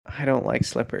I don't like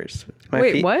slippers.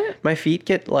 What? My feet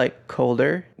get like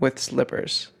colder with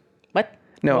slippers. What?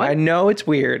 No, What? I know it's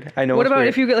weird. I know. What it's about weird.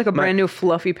 if you get like a brand new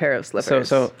fluffy pair of slippers?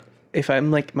 So if I'm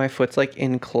like my foot's like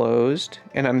enclosed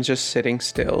and I'm just sitting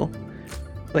still,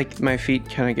 like my feet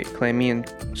kind of get clammy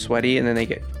and sweaty and then they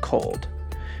get cold.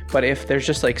 But if there's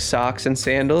just like socks and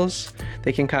sandals,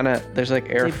 they can kind of there's like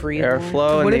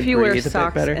airflow and what they if you wear breathe a bit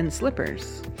socks better. and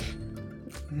slippers?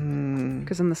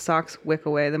 Because then the socks wick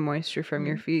away the moisture from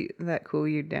your feet that cool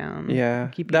you down. Yeah,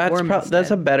 keep you warm that's a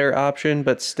instead. better option,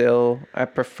 but still, I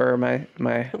prefer my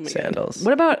sandals.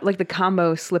 What about like the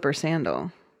combo slipper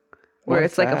sandal, where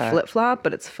What's it's like a that? flip flop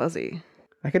but it's fuzzy?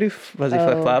 I could do fuzzy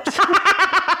flip flops.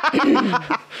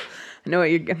 I know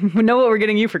what we're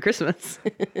getting you for Christmas.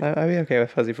 I'd be okay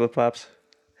with fuzzy flip flops.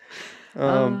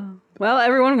 Well,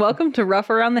 everyone, welcome to Rough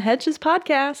Around the Hedges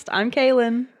podcast. I'm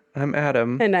Kaylin. I'm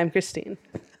Adam, And I'm Christine.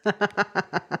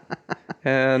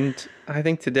 and I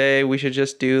think today we should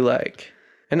just do like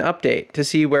an update to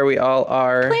see where we all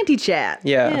are. Planty chat.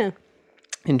 Yeah.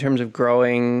 In terms of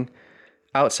growing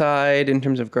outside, in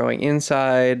terms of growing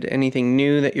inside, anything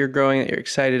new that you're growing that you're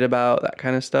excited about, that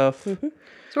kind of stuff. So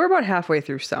we're about halfway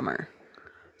through summer.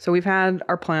 So we've had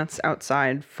our plants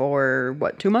outside for,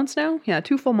 2 months now? Yeah,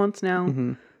 2 full months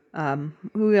now.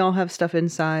 We all have stuff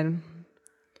inside.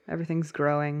 Everything's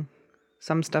growing.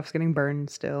 Some stuff's getting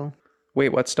burned still. Wait,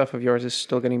 what stuff of yours is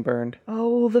still getting burned?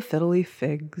 Oh, the fiddly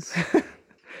figs.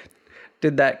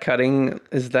 Is that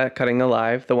cutting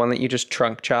alive? The one that you just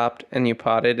trunk chopped and you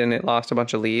potted and it lost a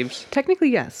bunch of leaves?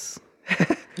 Technically, yes.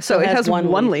 So it has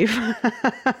one leaf.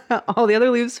 All the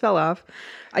other leaves fell off.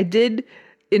 I did,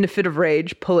 in a fit of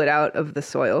rage, pull it out of the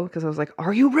soil because I was like,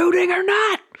 are you rooting or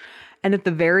not? And at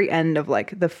the very end of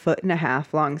like the 1.5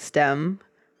 foot long stem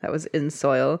that was in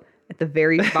soil, at the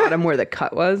very bottom where the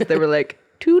cut was, there were like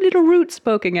 2 little roots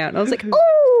poking out. And I was like,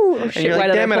 oh shit, And you're why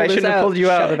like, did damn it, I I pull shouldn't this have pulled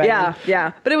you out.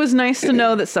 Yeah. But it was nice to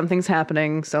know that something's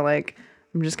happening. So like,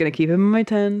 I'm just going to keep him in my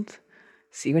tent,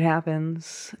 see what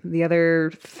happens. The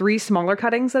other 3 smaller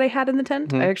cuttings that I had in the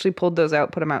tent, I actually pulled those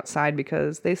out, put them outside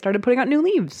because they started putting out new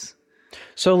leaves.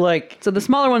 So like, So the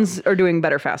smaller ones are doing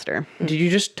better faster. did you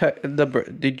just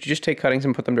take cuttings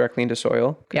and put them directly into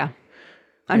soil? Yeah.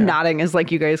 I'm nodding as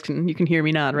like you can hear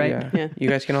me nod, right? Yeah. You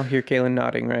guys can all hear Kaylin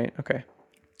nodding, right? Okay.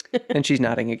 And she's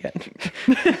nodding again.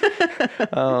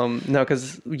 No,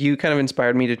 because you kind of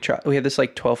inspired me to try. We had this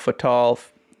like 12-foot tall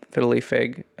fiddly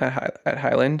fig at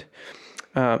Highland,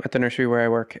 at the nursery where I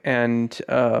work, and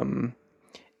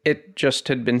it just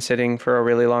had been sitting for a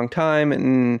really long time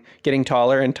and getting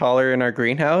taller and taller in our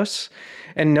greenhouse,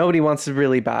 and nobody wants to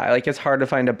really buy. Like, it's hard to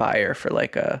find a buyer for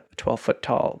like a 12-foot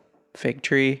tall fig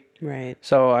tree. Right.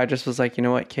 So I just was like, you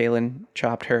know what? Kaylin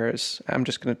chopped hers. I'm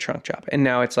just going to trunk chop. And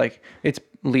now it's like, it's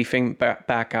leafing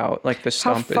back out. Like the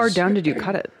stump How far down did you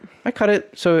cut it? I cut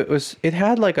it. So it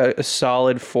had like a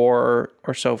solid 4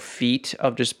 or so feet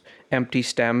of just empty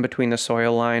stem between the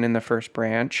soil line and the first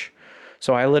branch.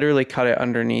 So I literally cut it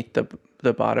underneath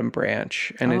the bottom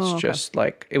branch. And it's just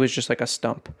like, it was just like a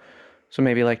stump. So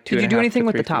maybe like 2.5 Did you do anything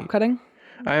with the 3 top feet. cutting?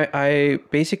 I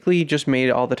basically just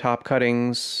made all the top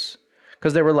cuttings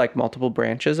because there were like multiple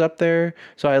branches up there.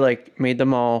 So I like made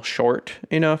them all short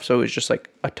enough. So it was just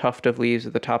like a tuft of leaves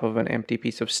at the top of an empty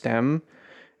piece of stem.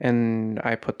 And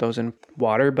I put those in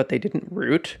water, but they didn't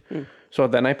root. So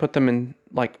then I put them in,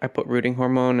 like, I put rooting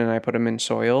hormone and I put them in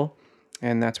soil.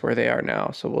 And that's where they are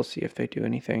now. So we'll see if they do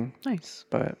anything. Nice.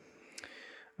 But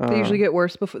They usually get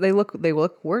worse before they look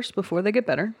worse before they get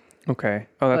better. okay.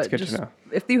 Oh, that's But good to know.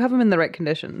 If you have them in the right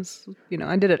conditions,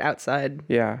 I did it outside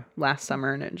Yeah. last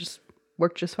summer and it just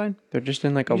worked just fine. They're just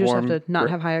in like a You just warm. have to not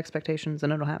have high expectations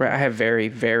and it'll happen. Right. I have very,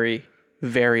 very,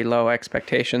 very low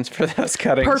expectations for those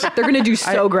cuttings. Perfect. They're going to do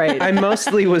so great. I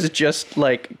mostly was just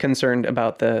like concerned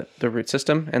about the root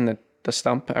system and the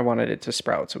stump. I wanted it to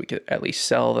sprout so we could at least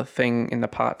sell the thing in the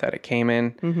pot that it came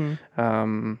in.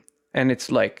 And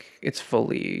it's like, it's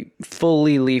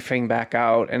fully leafing back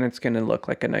out and it's going to look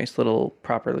like a nice little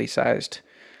properly sized,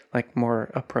 like more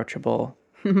approachable.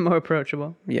 More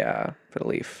approachable. Yeah. For the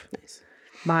leaf. Nice.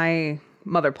 My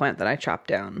mother plant that I chopped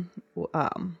down,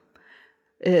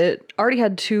 it already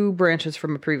had 2 branches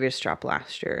from a previous chop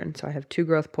last year. And so I have 2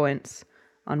 growth points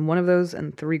on one of those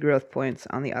and 3 growth points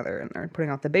on the other. And they're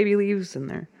putting out the baby leaves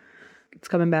and it's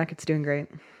coming back. It's doing great.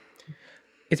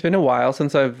 It's been a while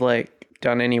since I've like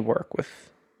done any work with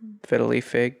fiddly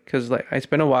fig because like it's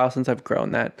been a while since I've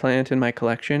grown that plant in my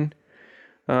collection.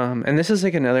 And this is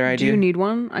like another idea. Do you need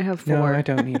one? I have 4. No, I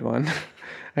don't need one.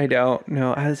 I don't.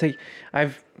 No, I was like,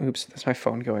 oops, that's my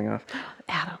phone going off.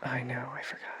 Adam. I know, I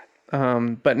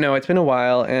forgot. But no, it's been a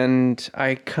while and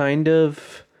I kind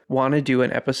of want to do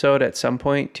an episode at some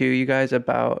point too, you guys,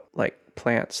 about like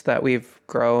plants that we've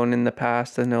grown in the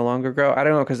past and no longer grow. I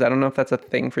don't know, because I don't know if that's a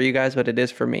thing for you guys, but it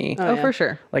is for me. Oh, for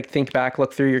sure. Like think back,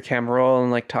 look through your camera roll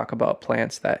and like talk about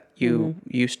plants that you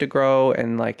used to grow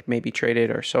and like maybe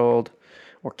traded or sold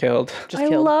or killed. I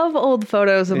love old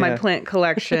photos of my plant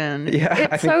collection.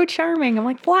 It's so charming. I'm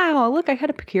like, wow, look, I had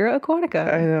a Pachyra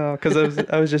aquatica. I know, because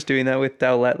I was just doing that with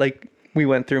Dowlette. Like we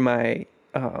went through my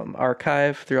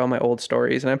archive through all my old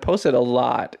stories, and I posted a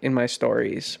lot in my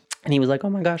stories. And he was like, oh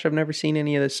my gosh, I've never seen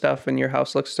any of this stuff, and your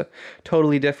house looks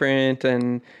totally different,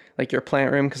 and like your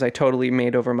plant room, because I totally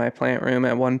made over my plant room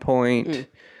at one point.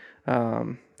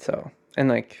 So, and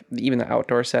like even the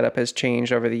outdoor setup has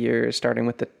changed over the years, starting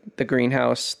with the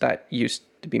greenhouse that used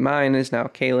to be mine is now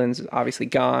Kaylin's, obviously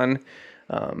gone,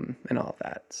 and all of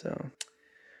that. So,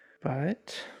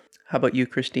 but how about you,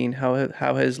 Christine? How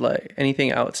has like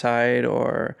anything outside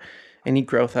or any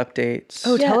growth updates?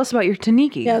 Oh, tell us about your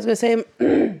Taniki. Yeah, I was gonna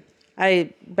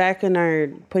say, back in our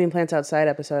putting plants outside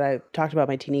episode, I talked about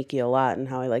my Taniki a lot and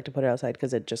how I like to put it outside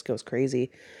because it just goes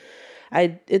crazy.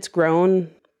 It's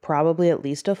grown probably at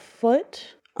least a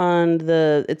foot on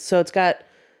it's got,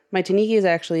 my Taniki is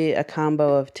actually a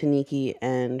combo of Taniki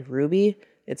and ruby.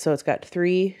 It's got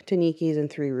 3 Tanikis and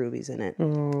 3 rubies in it.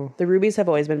 The rubies have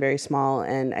always been very small,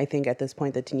 and I think at this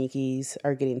point the Tanikis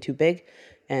are getting too big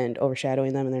and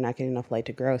overshadowing them, and they're not getting enough light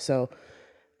to grow. So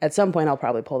at some point I'll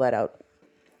probably pull that out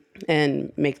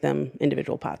and make them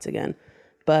individual pots again.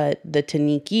 But the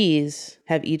Tanikis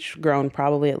have each grown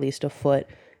probably at least a foot,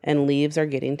 and leaves are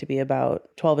getting to be about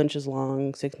 12 inches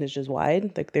long, 6 inches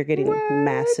wide. Like they're getting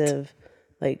massive.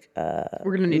 Like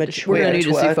we're gonna need to see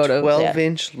photos.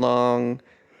 12-inch long.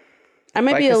 I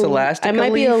might be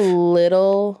a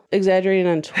little exaggerating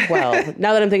on 12.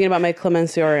 Now that I'm thinking about my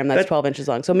clemenciorium, that's 12 inches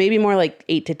long. So maybe more like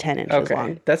 8 to 10 inches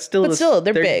long. That's still, but still,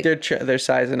 they're big. They're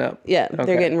sizing up. Yeah,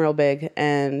 they're getting real big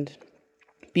and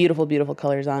beautiful, beautiful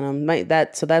colors on them.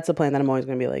 So that's a plant that I'm always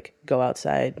going to be like, go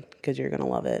outside because you're going to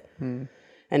love it. And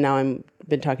now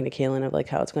been talking to Kaylin of like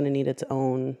how it's going to need its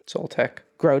own Soltech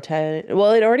grow tent.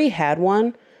 Well, it already had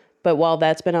one. But while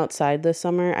that's been outside this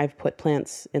summer, I've put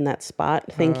plants in that spot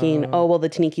thinking, the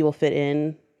Taniki will fit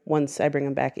in once I bring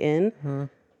them back in.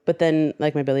 But then,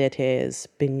 like, my Billietier has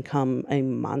become a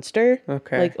monster,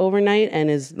 like, overnight, and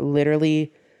is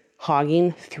literally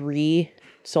hogging 3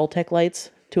 Soltech lights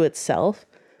to itself,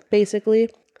 basically.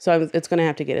 So it's going to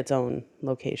have to get its own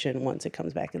location once it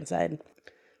comes back inside.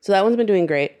 So that one's been doing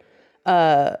great.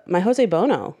 My Jose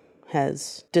Bono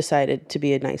has decided to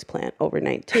be a nice plant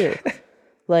overnight, too.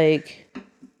 Like,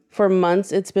 for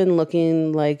months, it's been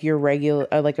looking like your regular,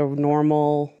 like a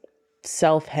normal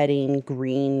self-heading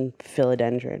green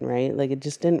philodendron, right? Like, it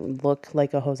just didn't look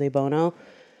like a Jose Bono.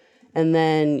 And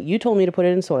then you told me to put it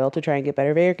in soil to try and get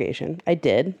better variegation. I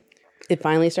did. It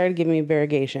finally started giving me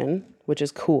variegation, which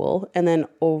is cool. And then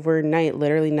overnight,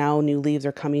 literally now new leaves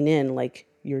are coming in like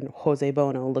your Jose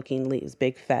Bono looking leaves,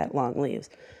 big, fat, long leaves.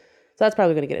 So that's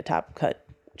probably going to get a top cut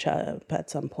at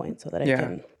some point so that I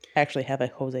can actually have a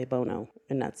Jose Bono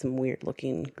and not some weird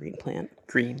looking green plant.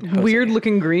 Weird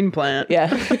looking green plant. Yeah.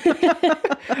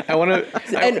 I want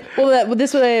to.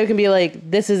 This way I can be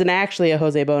like, this isn't actually a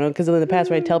Jose Bono, because in the past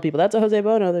when I tell people that's a Jose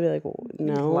Bono, they'll be like, well,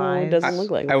 no, it doesn't look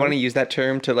like. I want to use that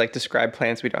term to like describe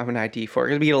plants we don't have an ID for,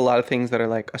 because we get a lot of things that are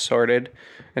like assorted,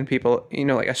 and people,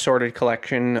 like assorted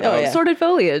collection. Assorted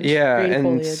foliage. Yeah, and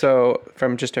foliage. So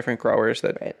from just different growers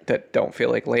that don't feel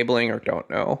like labeling or don't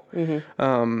know.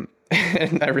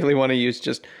 And I really want to use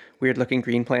just weird looking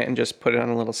green plant and just put it on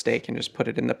a little stake and just put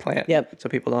it in the plant. So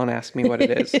people don't ask me what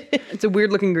it is. It's a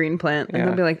weird looking green plant. And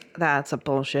they'll be like, that's a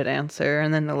bullshit answer.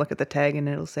 And then they'll look at the tag and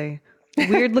it'll say,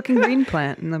 weird looking green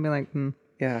plant. And they'll be like,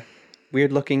 Yeah.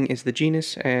 Weird looking is the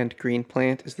genus and green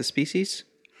plant is the species.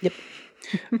 Yep.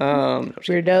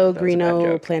 Weirdo,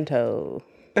 greeno, planto.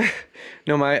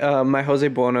 No, my Jose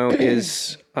Bono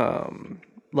is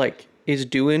is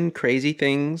doing crazy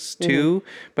things too,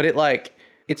 but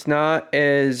it's not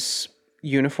as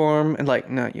uniform and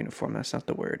not uniform. That's not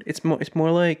the word. It's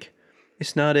more like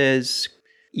it's not as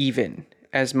even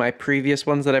as my previous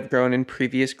ones that I've grown in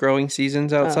previous growing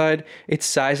seasons outside. It's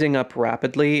sizing up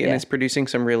rapidly and it's producing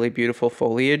some really beautiful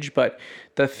foliage. But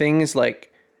the thing is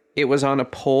it was on a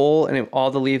pole and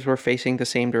all the leaves were facing the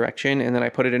same direction. And then I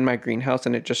put it in my greenhouse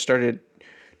and it just started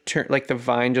the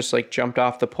vine just jumped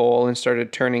off the pole and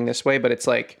started turning this way. But it's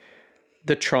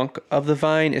the trunk of the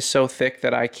vine is so thick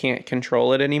that I can't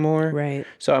control it anymore. Right.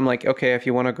 So I'm like, okay, if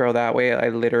you want to grow that way, I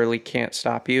literally can't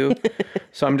stop you.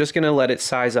 So I'm just going to let it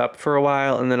size up for a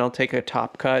while and then I'll take a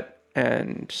top cut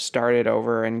and start it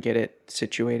over and get it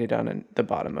situated on the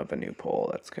bottom of a new pole.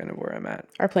 That's kind of where I'm at.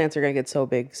 Our plants are going to get so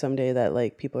big someday that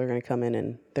like people are going to come in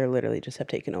and they're literally just have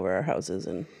taken over our houses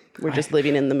and we're just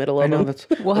living in the middle of them.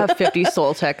 We'll have 50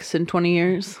 Soltecs in 20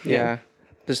 years. Yeah.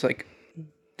 Just like,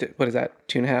 what is that?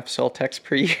 2.5 Soltecs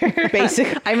per year?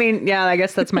 Basically. I mean, yeah, I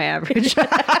guess that's my average.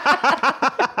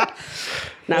 Not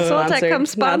Soltec comes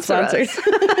sponsor us.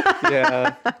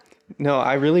 Yeah. No,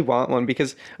 I really want one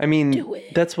because, I mean,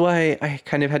 that's why I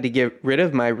kind of had to get rid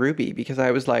of my Ruby because I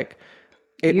was like,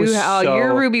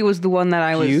 your Ruby was the one that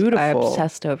I beautiful.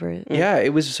 obsessed over it. Yeah,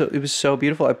 it was so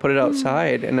beautiful. I put it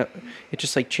outside and it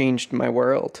just like changed my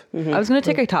world. I was going to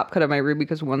take a top cut of my Ruby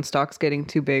because one stalk's getting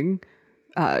too big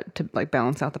to like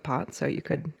balance out the pot. So you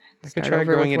could try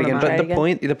growing it again. But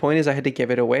the point is I had to give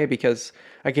it away because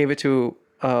I gave it to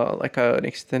like an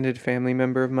extended family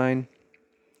member of mine.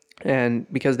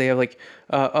 And because they have like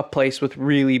a place with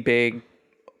really big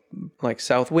like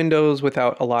south windows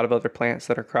without a lot of other plants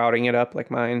that are crowding it up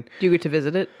like mine. Do you get to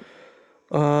visit it?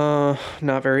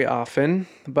 Not very often,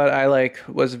 but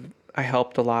I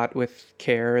helped a lot with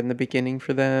care in the beginning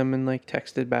for them and like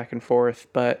texted back and forth,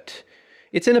 but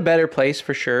it's in a better place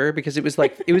for sure because it was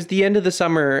the end of the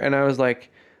summer and I was like,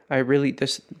 they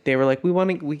were like,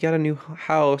 we got a new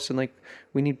house and like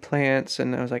we need plants.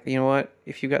 And I was like, you know what?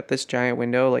 If you got this giant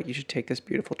window, like you should take this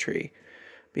beautiful tree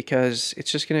because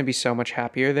it's just going to be so much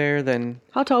happier there than.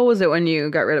 How tall was it when you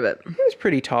got rid of it? It was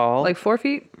pretty tall. Like 4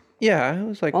 feet? Yeah, it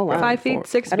was like 5 feet,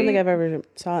 6 feet. I don't think I've ever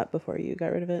saw it before you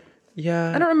got rid of it.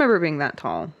 Yeah. I don't remember it being that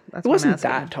tall. That's it wasn't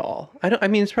that tall. I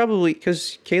mean, it's probably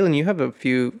because Kaylin, you have a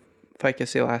few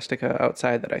Ficus elastica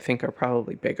outside that I think are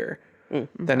probably bigger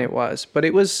than it was, but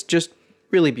it was just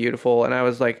really beautiful. And I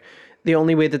was like, the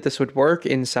only way that this would work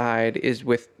inside is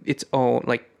with its own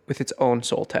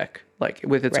Soltec, like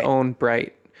with its own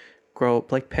bright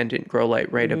pendant grow light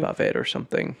right above it or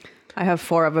something. I have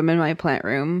 4 of them in my plant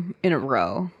room in a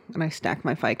row, and I stack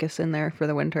my ficus in there for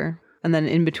the winter. And then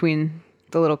in between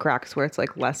the little cracks where it's like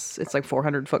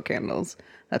 400-foot candles,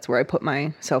 that's where I put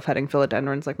my self-heading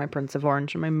philodendrons, like my Prince of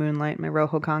Orange and my Moonlight, and my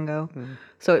Rojo Congo.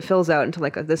 So it fills out into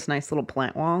like this nice little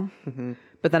plant wall.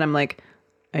 But then I'm like,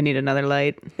 I need another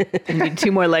light. I need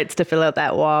 2 more lights to fill out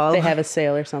that wall. They have a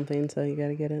sale or something, so you got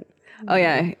to get it. Oh,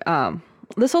 yeah.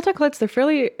 The Soltec lights, they're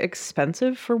fairly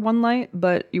expensive for one light,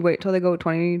 but you wait till they go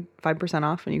 25%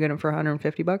 off and you get them for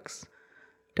 $150.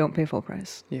 Don't pay full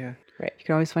price. Yeah. Right. You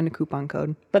can always find a coupon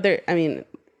code. But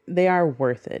they are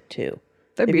worth it too.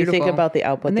 They're beautiful. If you think about the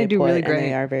output and they do put, really great. and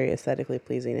they are very aesthetically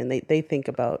pleasing, and they think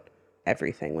about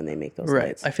everything when they make those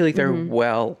lights. I feel like they're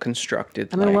well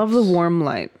constructed. And I love the warm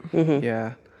light.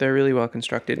 Yeah, they're really well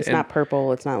constructed. It's not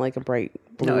purple. It's not like a bright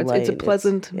blue light. It's a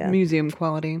pleasant museum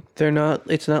quality.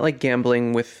 It's not like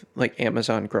gambling with like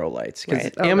Amazon grow lights because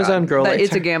Right. Amazon grow lights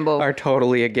it's a gamble. are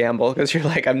totally a gamble because you're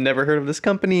like, I've never heard of this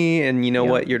company, and you know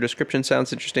what, your description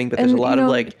sounds interesting, but there's a lot of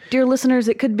like, dear listeners,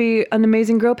 it could be an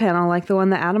amazing grow panel like the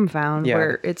one that Adam found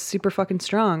where it's super fucking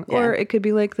strong, or it could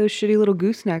be like those shitty little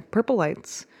gooseneck purple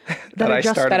lights that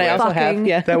I also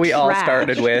have, that we all trash.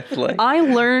 started with. Like, I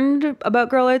learned about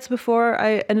grow lights before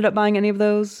I ended up buying any of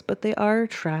those, but they are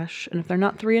trash. And if they're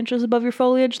not 3 inches above your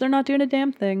foliage, they're not doing a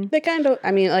damn thing. They kind of,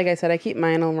 I mean, like I said, I keep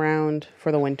mine around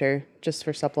for the winter just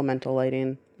for supplemental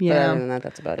lighting. Yeah. But other than that,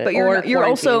 that's about it. But you're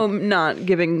also not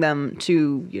giving them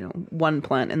to, one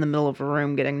plant in the middle of a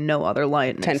room getting no other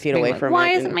light. And 10 feet away from it. Why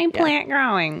isn't my plant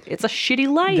growing? It's a shitty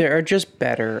light. there are just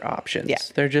better options. Yeah.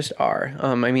 There just are.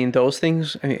 I mean, those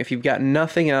things, if you've got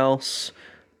nothing else,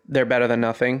 they're better than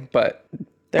nothing, but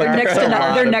They're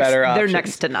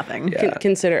next to nothing. Yeah.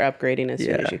 Consider upgrading as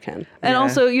soon as you can. And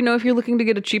also, if you're looking to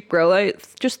get a cheap grow light,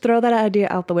 just throw that idea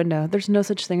out the window. There's no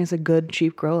such thing as a good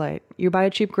cheap grow light. You buy a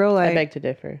cheap grow light. I beg to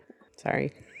differ.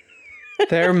 Sorry.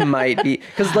 there might be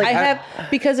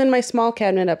because in my small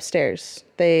cabinet upstairs,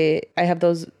 I have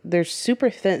those. They're super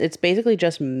thin. It's basically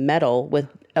just metal with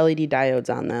LED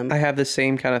diodes on them. I have the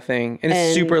same kind of thing, and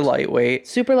it's super lightweight.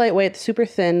 Super lightweight, super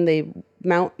thin. They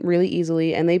mount really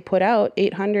easily, and they put out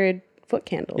 800-foot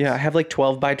candles. Yeah, I have like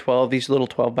 12 by 12, these little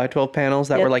 12 by 12 panels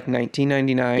that were like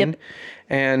 $19.99,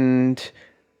 and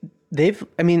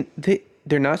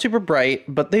they're not super bright,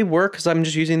 but they work because I'm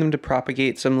just using them to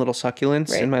propagate some little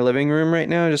succulents in my living room right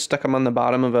now. I just stuck them on the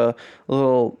bottom of a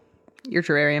little... Your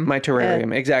terrarium. My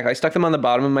terrarium, exactly. I stuck them on the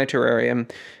bottom of my terrarium,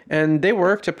 and they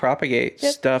work to propagate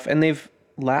stuff, and they've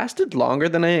lasted longer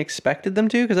than I expected them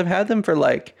to because I've had them for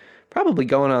like probably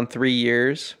going on 3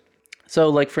 years. So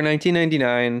like for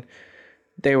 $19.99,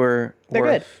 they were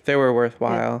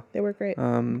worthwhile. Yeah, they were great.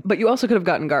 But you also could have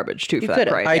gotten garbage too for that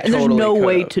price. I and totally there's no could've.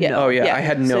 way to know. Oh yeah, I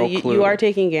had no clue. You are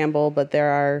taking gamble, but there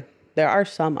are there are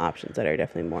some options that are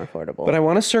definitely more affordable. But I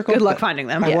want to circle. Good luck finding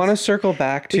them. I want to circle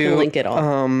back to We can link it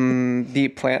all. The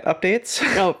plant updates.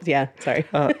 Oh, yeah. Sorry.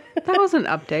 That was an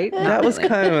update. That was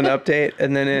kind of an update,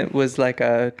 and then it was like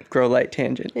a grow light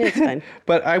tangent. It's fine.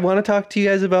 But I want to talk to you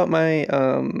guys about my.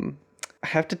 I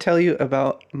have to tell you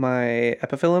about my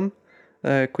epiphyllum,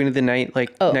 Queen of the Night,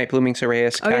 night blooming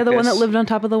cereus cactus. Oh yeah, the one that lived on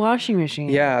top of the washing machine.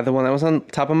 Yeah, the one that was on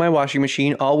top of my washing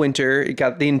machine all winter. It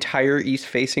got the entire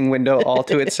east-facing window all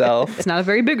to itself. It's not a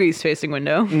very big east-facing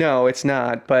window. No, it's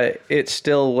not, but it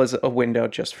still was a window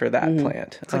just for that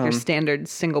plant. It's like your standard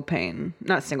single.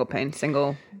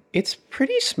 It's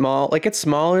pretty small. Like, it's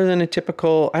smaller than a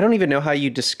typical. I don't even know how you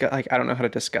discuss. Like, I don't know how to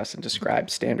discuss and describe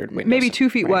standard windows. Maybe 2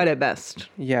 feet wide at best.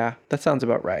 Yeah, that sounds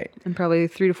about right. And probably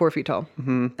 3 to 4 feet tall.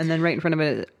 Mm-hmm. And then right in front of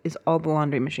it is all the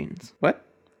laundry machines. What?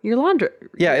 Your laundry.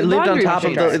 Yeah, it lived on top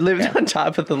machines. of the. It lived on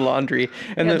top of the laundry,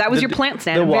 and Yeah, that was your plant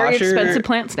stand. Very expensive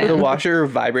plant stand. The washer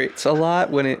vibrates a lot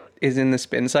when it is in the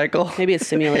spin cycle. Maybe it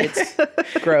simulates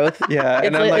growth. Yeah,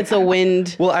 and it's a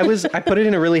wind. Well, I put it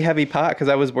in a really heavy pot because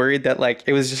I was worried that like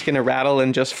it was just gonna rattle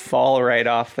and just fall right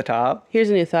off the top.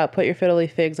 Here's a new thought: put your fiddly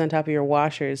figs on top of your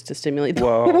washers to stimulate the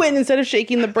Whoa. wind. Instead of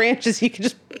shaking the branches, you can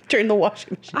just turn the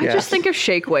washing machine. I just think of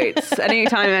shake weights.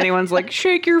 Anytime anyone's like,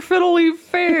 shake your fiddly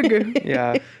fig.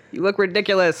 Yeah. You look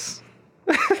ridiculous.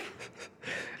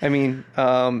 I mean,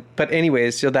 but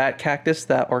anyways, so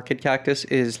that orchid cactus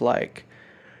is like,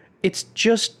 it's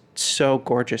just so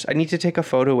gorgeous. I need to take a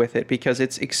photo with it because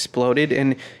it's exploded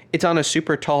and it's on a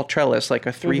super tall trellis, like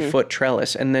a 3-foot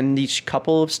trellis. And then these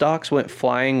couple of stalks went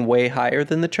flying way higher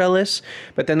than the trellis,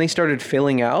 but then they started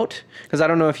filling out. Because I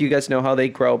don't know if you guys know how they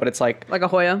grow, but it's like a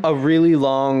Hoya? A really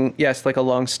long, like a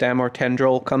long stem or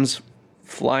tendril comes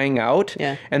flying out.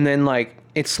 Yeah. And then like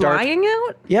it starts flying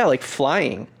out? Yeah, like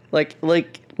flying. Like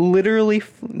literally,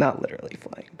 not literally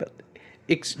flying, but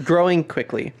it's growing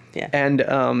quickly. Yeah.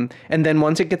 And then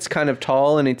once it gets kind of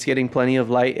tall and it's getting plenty of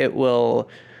light, it will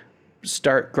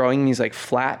start growing these like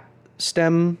flat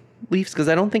stem leaves, because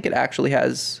I don't think it actually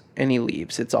has any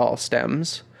leaves. It's all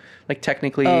stems. Like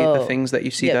technically the things that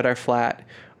you see that are flat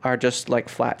are just like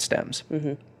flat stems.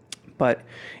 Mm-hmm. But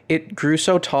it grew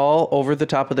so tall over the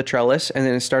top of the trellis, and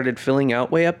then it started filling out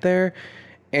way up there.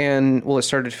 And, well, it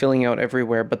started filling out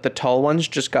everywhere. But the tall ones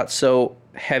just got so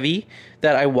heavy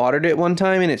that I watered it one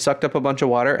time, and it sucked up a bunch of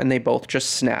water, and they both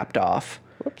just snapped off.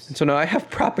 Whoops. And so now I have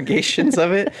propagations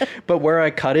of it. But where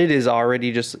I cut it is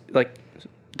already just, like,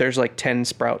 there's, like, 10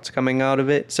 sprouts coming out of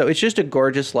it. So it's just a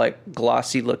gorgeous, like,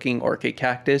 glossy-looking orchid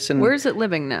cactus. And where is it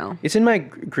living now? It's in my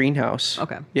greenhouse.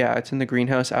 Okay. Yeah, it's in the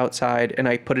greenhouse outside, and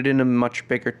I put it in a much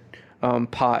bigger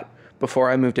pot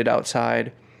before I moved it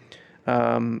outside.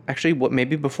 Actually,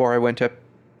 maybe before I went to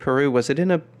Peru, was it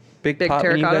in a big pot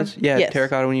terracotta? when you guys? Yeah, Yes.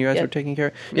 terracotta when you guys were taking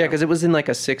care. Yeah, because it was in like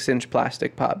a 6-inch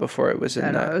plastic pot before it was in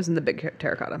I know, that. it was in the big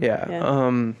terracotta.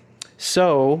 Yeah.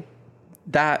 So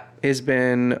that has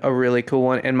been a really cool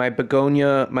one, and my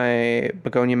begonia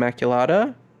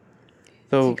maculata,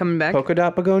 the coming back? polka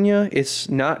dot begonia, is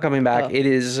not coming back. Oh. It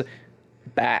is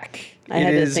back. I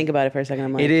had to think about it for a second.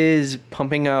 I'm like, It is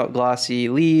pumping out glossy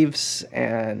leaves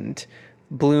and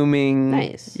blooming.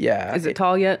 Nice. Yeah. Is it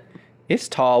tall yet? It's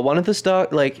tall. One of the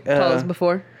stalk, like Tall as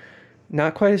before?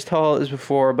 not quite as tall as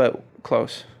before, but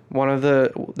close. One of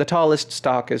the tallest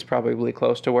stalk is probably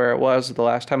close to where it was the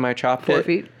last time I chopped 4 it.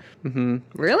 feet? Mm-hmm.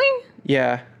 Really?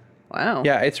 Yeah. Wow.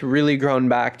 Yeah, it's really grown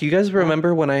back. Do you guys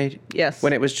remember when Yes.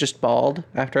 when it was just bald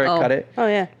after I cut it? oh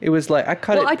yeah. It was like I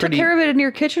cut it Well, I took pretty. care of it in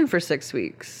your kitchen for 6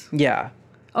 weeks. Yeah.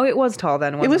 Oh, it was tall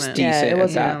then, It wasn't was it? decent it at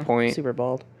wasn't that point. super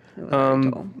bald. It was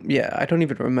very tall. Yeah, I don't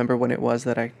even remember when it was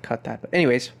that I cut that. But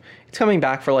anyways, it's coming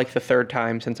back for like the third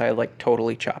time since I like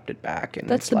totally chopped it back. And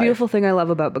That's the beautiful thing I love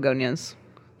about begonias.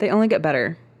 They only get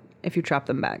better if you chop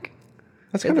them back.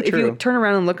 That's kind of If true. you turn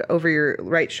around and look over your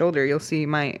right shoulder, you'll see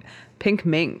my pink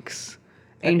minx,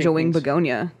 angel wing minx.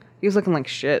 begonia. He was looking like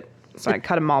shit. So I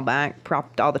cut them all back,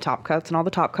 propped all the top cuts, and all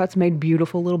the top cuts made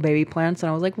beautiful little baby plants. And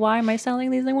I was like, why am I selling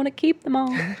these? I want to keep them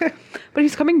all. But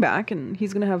he's coming back, and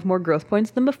he's going to have more growth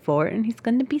points than before, and he's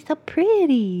going to be so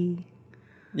pretty.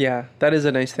 Yeah, that is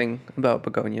a nice thing about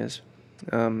begonias.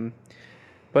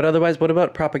 But otherwise, what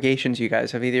about propagations, you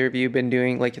guys? Have either of you been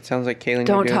doing, like, it sounds like Kaylin...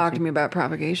 Don't talk to me about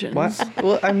propagations. What?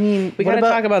 Well, I mean, We gotta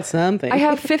talk about something. I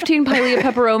have 15 Pilea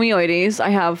peperomioides. I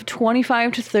have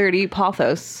 25 to 30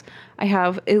 pothos. I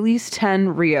have at least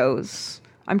 10 rios.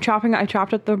 I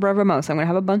chopped up the Brevamos. I'm going to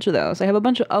have a bunch of those. I have a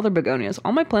bunch of other begonias.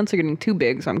 All my plants are getting too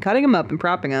big, so I'm cutting them up and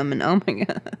propping them, and oh my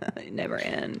God, it never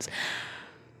ends.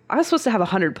 I was supposed to have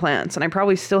 100 plants, and I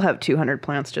probably still have 200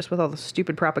 plants just with all the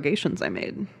stupid propagations I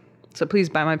made. So please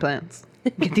buy my plants.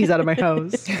 Get these out of my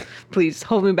house. Please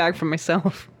hold me back from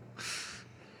myself.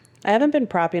 I haven't been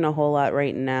propping a whole lot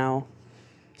right now.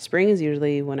 Spring is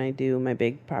usually when I do my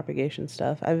big propagation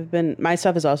stuff. My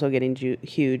stuff is also getting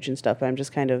huge and stuff, but I'm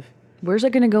just kind of... Where's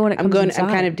it going to go when it comes inside? I'm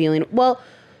kind of dealing... Well,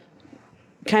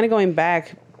 kind of going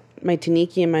back, my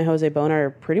Taniki and my Jose Bona are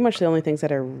pretty much the only things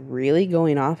that are really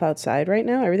going off outside right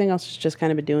now. Everything else is just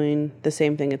kind of doing the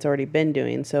same thing it's already been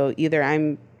doing. So either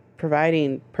I'm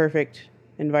providing perfect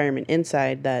environment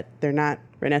inside that they're not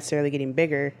necessarily getting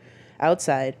bigger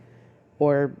outside,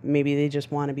 or maybe they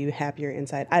just want to be happier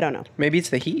inside. I don't know. Maybe it's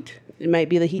the heat. It might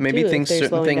be the heat Maybe too.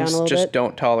 certain things just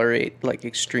don't tolerate like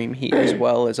extreme heat as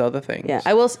well as other things.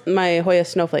 Yeah, my Hoya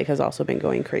Snowflake has also been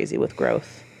going crazy with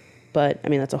growth, but I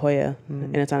mean that's a Hoya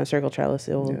and it's on a circle trellis.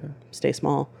 It will stay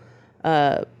small.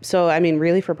 So I mean,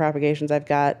 really for propagations,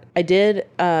 I did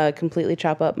completely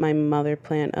chop up my mother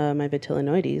plant, my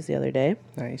Vitillinoides the other day.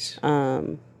 Nice.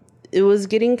 It was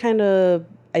getting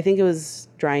I think it was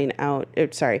drying out.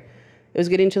 It was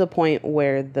getting to the point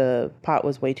where the pot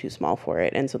was way too small for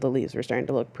it, and so the leaves were starting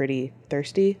to look pretty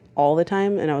thirsty all the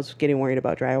time, and I was getting worried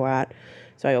about dry rot.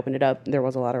 So I opened it up. There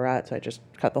was a lot of rot, so I just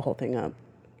cut the whole thing up,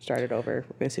 started over.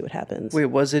 We're going to see what happens. Wait,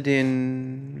 was it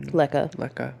in...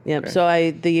 Leca. Yep. Okay.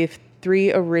 So the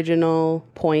 3 original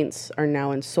points are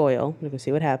now in soil. We're going to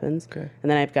see what happens. Okay.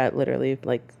 And then I've got literally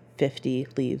like 50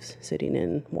 leaves sitting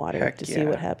in water to see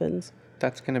what happens.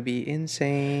 That's going to be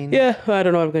insane. Yeah, well, I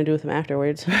don't know what I'm going to do with them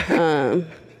afterwards.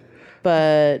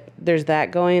 But there's that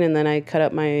going, and then I cut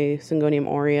up my Syngonium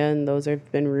aurea, and those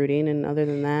have been rooting, and other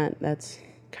than that, that's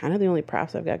kind of the only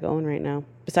props I've got going right now.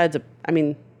 Besides, a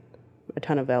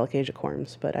ton of Alocasia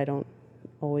corms, but I don't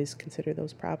always consider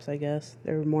those props, I guess.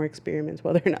 They're more experiments,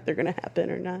 whether or not they're going to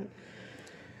happen or not.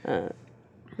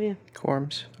 Yeah.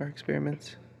 Corms are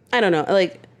experiments. I don't know,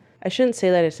 I shouldn't say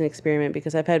that it's an experiment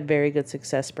because I've had very good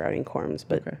success sprouting corms,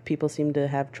 but people seem to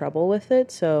have trouble with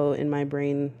it. So in my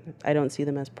brain, I don't see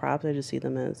them as props. I just see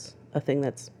them as a thing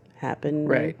that's happened.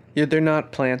 Right. Yeah, they're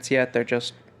not plants yet. They're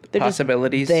just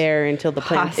possibilities. Just there until the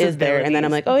plant is there. And then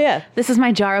I'm like, oh, yeah. This is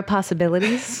my jar of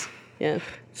possibilities. Yeah.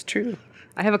 It's true.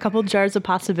 I have a couple jars of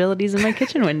possibilities in my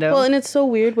kitchen window. Well, and it's so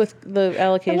weird with the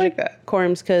Alocasia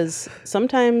corms because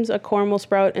sometimes a corm will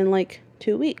sprout in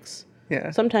 2 weeks. Yeah.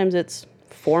 Sometimes it's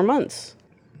 4 months.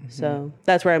 Mm-hmm. So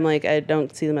that's where I'm like, I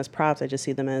don't see them as props. I just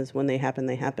see them as when they happen,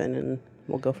 and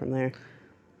we'll go from there.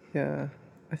 Yeah.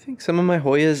 I think some of my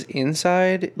Hoyas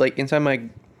inside my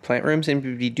plant room seem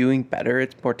to be doing better.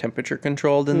 It's more temperature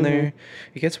controlled in there.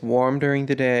 It gets warm during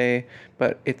the day,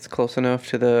 but it's close enough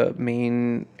to the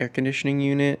main air conditioning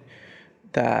unit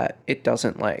that it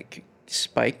doesn't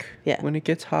spike when it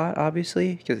gets hot,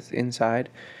 obviously, because it's inside.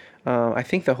 I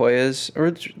think the Hoyas,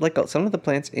 or some of the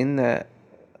plants in that,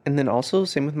 and then also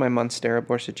same with my Monstera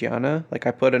borsigiana.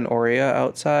 I put an aurea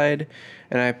outside,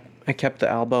 and I kept the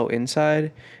albo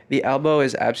inside. The albo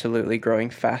is absolutely growing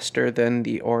faster than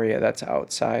the aurea that's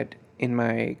outside in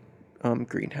my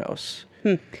greenhouse.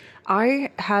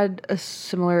 I had a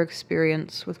similar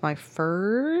experience with my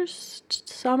first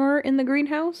summer in the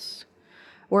greenhouse,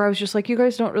 where I was just like, you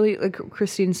guys don't really, like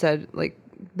Christine said,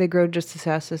 they grow just as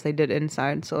fast as they did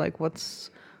inside. So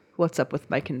what's up with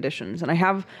my conditions? And I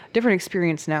have different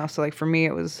experience now. So for me,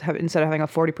 it was instead of having a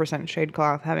 40% shade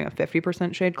cloth, having a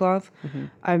 50% shade cloth. Mm-hmm.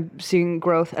 I'm seeing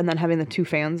growth, and then having the 2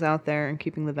 fans out there and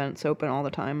keeping the vents open all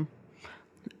the time.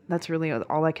 That's really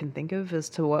all I can think of as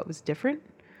to what was different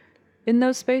in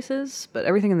those spaces. But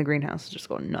everything in the greenhouse is just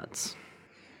going nuts.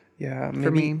 Yeah,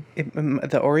 maybe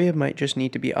the aurea might just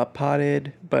need to be up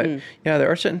potted, but yeah, there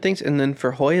are certain things. And then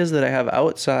for Hoyas that I have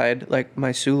outside,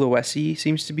 my Sulawesi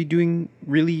seems to be doing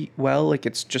really well.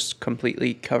 It's just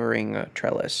completely covering a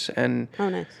trellis. And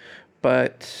nice.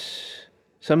 But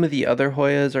some of the other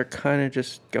Hoyas are kind of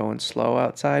just going slow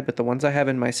outside. But the ones I have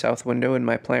in my south window in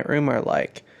my plant room are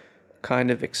kind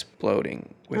of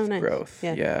exploding with growth.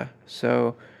 Yeah.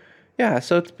 So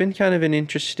it's been kind of an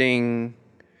interesting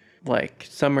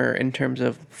summer in terms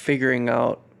of figuring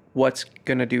out what's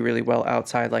going to do really well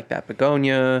outside, that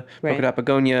begonia, polka dot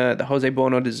begonia. The Jose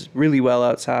Bono does really well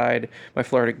outside. My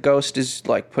Florida Ghost is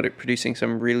producing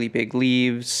some really big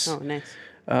leaves. Oh, nice.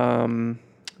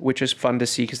 Which is fun to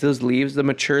see because those leaves, the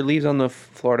mature leaves on the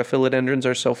Florida philodendrons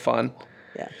are so fun.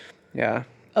 Yeah. Yeah.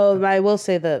 Oh, I will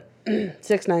say the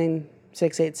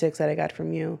 69686 that I got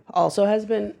from you also has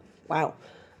been, wow.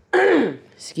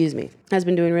 Excuse me, has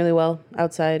been doing really well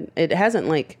outside. It hasn't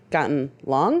gotten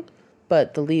long,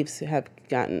 but the leaves have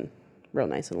gotten real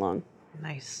nice and long.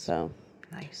 Nice. So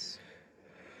nice.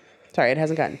 Sorry, it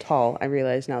hasn't gotten tall. I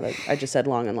realize now that I just said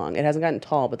long and long. It hasn't gotten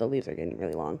tall, but the leaves are getting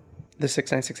really long. The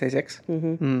 69686?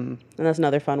 And that's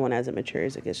another fun one as it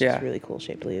matures. It gets just really cool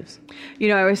shaped leaves. You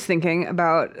know, I was thinking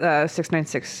about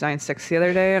 69696 the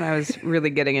other day, and I was really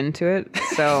getting into it.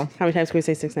 So How many times can we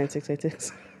say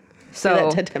 69686? So Say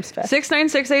that 10 times fast.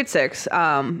 69686.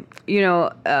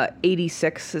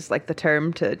 86 is like the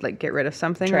term to like get rid of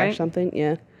something, Trash right? something,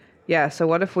 yeah. Yeah. So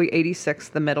what if we 86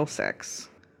 the middle 6,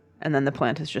 and then the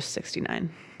plant is just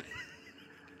 69?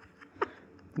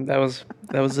 That was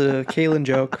a Kaylin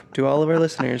joke to all of our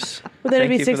listeners. Well, then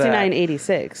it'd Thank be you for that.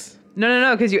 6986.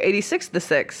 No, because you 86 the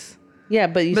 6. Yeah,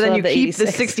 but But then you have the keep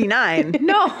 86. the 69.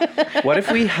 No. What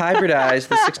if we hybridize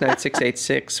the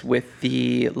 69686 with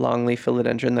the longleaf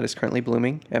philodendron that is currently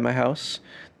blooming at my house?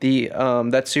 The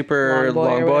that super Long boy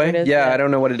long or boy. whatever it is, Yeah, yeah. I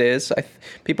don't know what it is.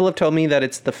 People have told me that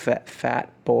it's the fat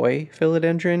boy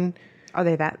philodendron. Are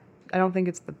they that? I don't think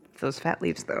it's those fat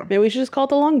leaves though. Maybe we should just call it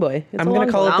the long boy. It's I'm a gonna long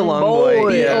call boy. it the Long long boy.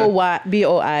 boy. Yeah.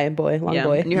 B-O-I, boy, long Yeah,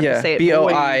 boy. and you have to say it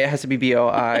B-O-I. boy. It has to be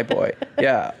B-O-I, boy.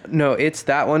 Yeah. No,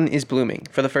 that one is blooming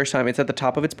for the first time. It's at the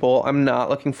top of its pole. I'm not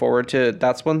looking forward to,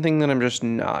 that's one thing that I'm just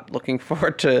not looking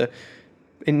forward to.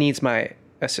 It needs my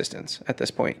assistance at this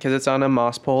point because it's on a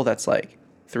moss pole that's like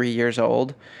 3 years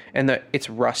old and it's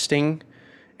rusting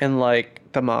and like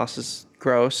the moss is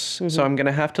gross. Mm-hmm. So I'm going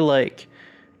to have to like,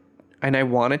 and I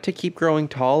want it to keep growing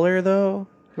taller though.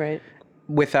 Right.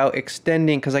 Without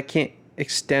extending, because I can't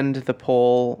extend the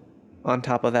pole on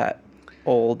top of that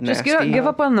old Just nasty. give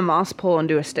up on the moss pole and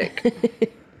do a stick.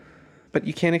 But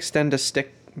you can't extend a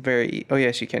stick very. Oh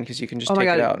yes, you can, because you can just Oh my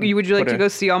take it out. god! and Would you like put to go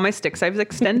see all my sticks I've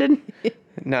extended?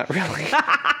 Not really.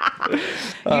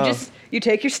 You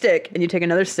take your stick and you take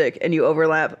another stick and you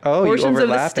overlap Oh, you portions of the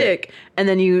overlap it. stick, and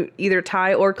then you either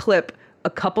tie or clip a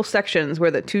couple sections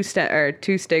where the two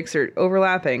stakes are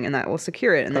overlapping, and that will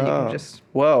secure it. And then you can just.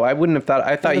 Whoa! I wouldn't have thought.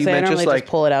 I thought was you gonna say, I meant just normally like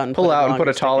just pull it out and pull put a out and put a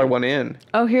longer stick taller in. one in.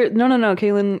 Oh, here, no.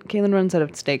 Kaylin runs out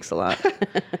of stakes a lot.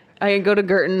 I go to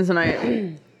Gerton's and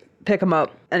I pick them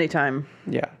up anytime.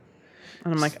 Yeah.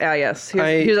 And I'm like, yes,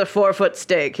 I- here's a 4-foot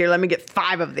stake. Here, let me get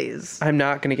 5 of these. I'm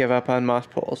not gonna give up on moss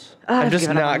poles. I've I'm just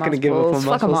given up on not gonna moss give up poles. on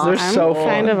Fuck moss 'em poles. all. They're I'm so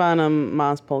kind fun. of on a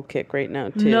moss pole kick right now,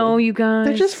 too. No, you guys.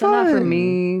 They're just not for fun.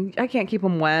 me. I can't keep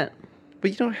them wet. But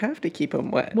you don't have to keep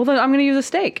them wet. Well, then I'm going to use a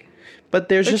stake. But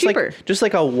there's They're cheaper. just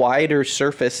like a wider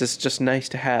surface is just nice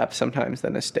to have sometimes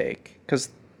than a stake, because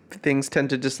things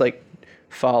tend to just like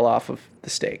fall off of the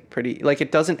stake pretty, like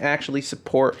it doesn't actually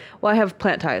support. Well, I have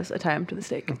plant ties. I tie them to the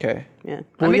stake. Okay. Yeah.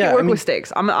 I make it work I mean, with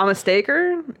stakes. I'm a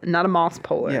staker, not a moss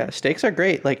polar. yeah, steaks are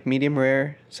great, like medium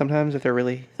rare sometimes if they're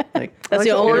really like. That's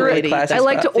the I like to only order way it to eat classy them. I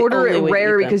like to spot. the order only it way to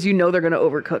rare eat them. because you know they're going to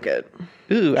overcook it.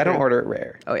 Ooh, I don't order it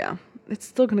rare. Oh, yeah. It's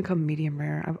still going to come medium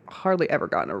rare. I've hardly ever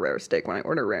gotten a rare steak when I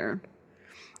order rare.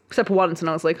 Except once, and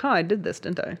I was like, I did this,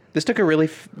 didn't I? This took a really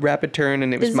rapid turn,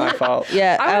 and it was Is my it- fault.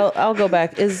 Yeah, I'll go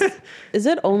back. Is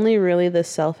it only really the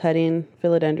self-heading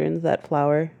philodendrons that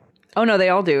flower? Oh, no, they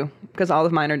all do, because all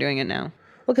of mine are doing it now.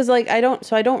 Well, because like I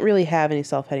don't really have any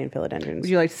self-heading philodendrons, Would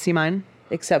you like to see mine?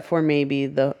 except for maybe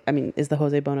is the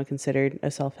Jose Bono considered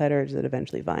a self-head, or is it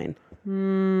eventually vine?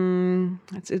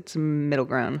 It's middle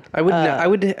ground. I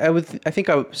think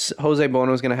Jose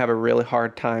Bono is going to have a really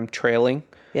hard time trailing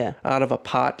Yeah, out of a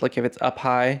pot, like if it's up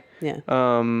high. yeah.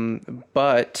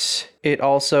 But it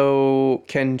also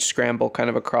can scramble kind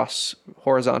of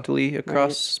horizontally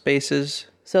across spaces.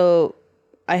 So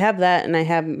I have that, and I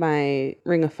have my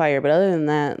Ring of Fire. But other than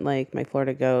that, like my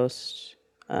Florida Ghost,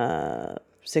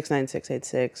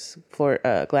 69686,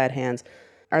 Glad Hands,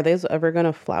 are those ever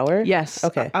gonna flower? Yes.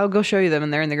 Okay. I'll go show you them,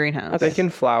 and they're in the greenhouse. They can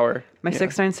flower. My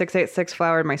 69686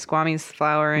 flowered. My Squammy's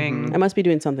flowering. I must be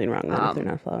doing something wrong then if they're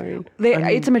not flowering.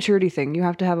 It's a maturity thing. You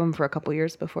have to have them for a couple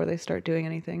years before they start doing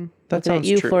anything. That Looking at sounds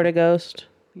you, true. Florida Ghost.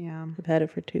 Yeah. I've had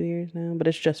it for 2 years now, but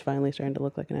it's just finally starting to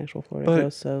look like an actual Florida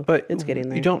Ghost, so But it's getting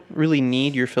there. You don't really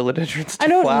need your philodendrons to I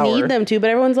don't flower. need them to, but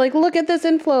everyone's like, look at this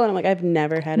inflow. And I'm like, I've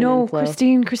never had an No, inflow.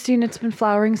 Christine, it's been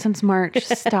flowering since March.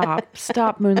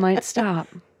 Stop, Moonlight, stop.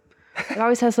 It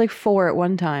always has like 4 at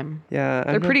one time. Yeah,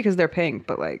 They're pretty because they're pink,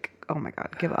 but like, oh my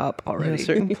god, give up already. Yeah,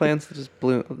 certain plants that just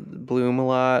bloom a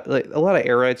lot. Like a lot of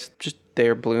aerites, just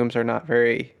their blooms are not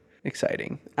very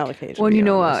exciting. Allocation. Well, you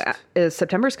know, honest.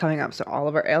 September's coming up, so all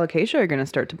of our alocasia are going to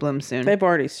start to bloom soon. They've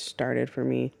already started for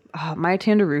me. My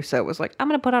Tandarusa was like, I'm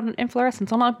going to put out an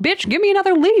inflorescence. I'm like, bitch, give me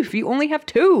another leaf. You only have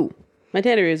 2. My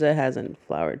Tandarusa hasn't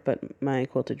flowered, but my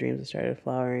Quilted Dreams have started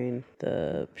flowering.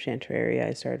 The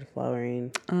Chantrarii started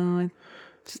flowering.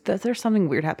 There's something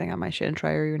weird happening on my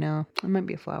Chantrarii now. It might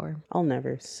be a flower. I'll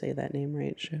never say that name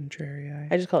right. Chantrarii.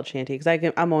 I just call it Shanty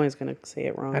because I'm always going to say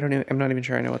it wrong. I'm not even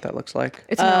sure I know what that looks like.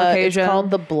 It's an alocasia. It's called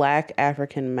the Black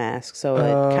African Mask. So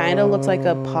it kind of looks like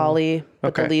a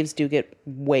But the leaves do get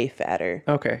way fatter.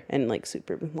 Okay. And like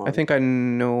super long. I think I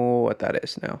know what that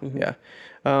is now. Yeah.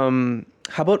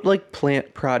 How about like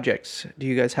plant projects? Do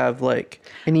you guys have like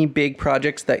any big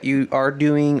projects that you are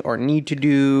doing or need to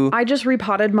do? I just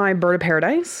repotted my bird of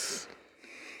paradise.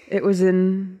 It was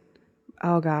in,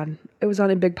 it was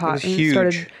on a big pot. It It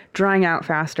started drying out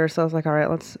faster. So I was like, all right,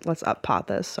 let's up pot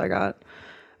this. So I got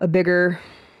a bigger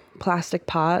plastic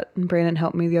pot, and Brandon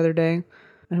helped me the other day.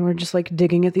 And we're just like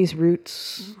digging at these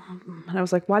roots. And I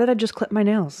was like, why did I just clip my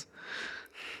nails?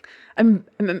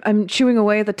 I'm chewing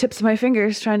away at the tips of my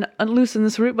fingers trying to unloosen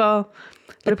this root ball.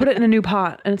 But I put it in a new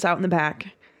pot and it's out in the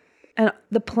back. And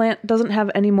the plant doesn't have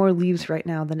any more leaves right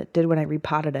now than it did when I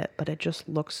repotted it, but it just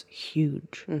looks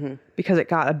huge because it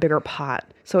got a bigger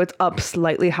pot. So it's up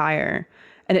slightly higher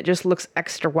and it just looks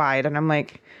extra wide. And I'm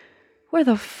like, where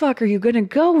the fuck are you going to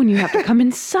go when you have to come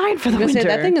inside for the winter?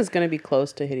 That thing is going to be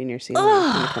close to hitting your ceiling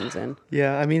when it comes in.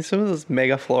 Yeah, I mean, some of those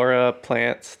megaflora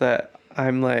plants that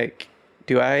I'm like,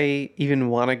 do I even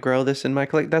want to grow this in my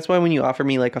collection? That's why when you offer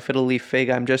me like a fiddle leaf fig,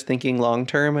 I'm just thinking long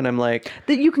term, and I'm like,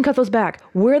 that you can cut those back.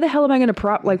 Where the hell am I going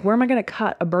to where am I going to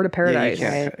cut a bird of paradise?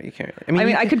 Yeah, you can't. I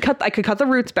mean, I could cut the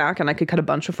roots back, and I could cut a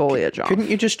bunch of foliage off. Couldn't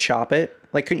you just chop it?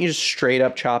 Like, couldn't you just straight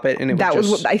up chop it? And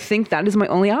I think that is my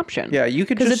only option. Yeah, you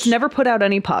could because it's never put out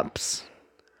any pups.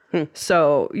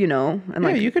 So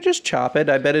and you could just chop it.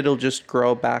 I bet it'll just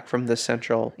grow back from the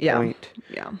central point.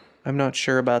 Yeah. I'm not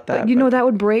sure about that. But that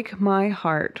would break my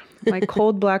heart, my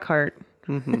cold black heart,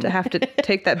 to have to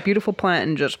take that beautiful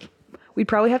plant and we'd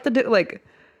probably have to do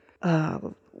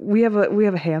we have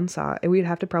a handsaw and we'd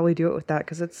have to probably do it with that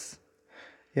because it's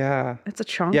a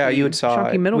chunky, you would saw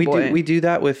chunky it. middle boy. We do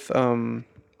that with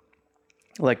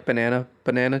like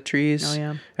banana trees. Oh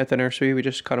yeah. At the nursery, we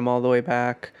just cut them all the way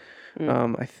back.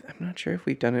 I'm not sure if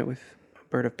we've done it with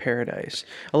bird of paradise.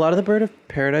 A lot of the bird of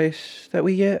paradise that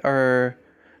we get are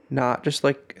not just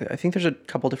like, I think there's a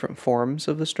couple different forms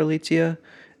of the Strelitzia,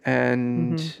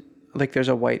 and like there's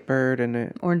a white bird and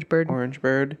an orange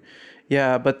bird.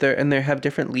 Yeah, but they have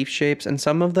different leaf shapes, and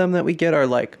some of them that we get are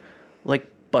like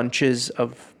bunches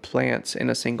of plants in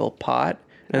a single pot,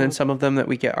 and then some of them that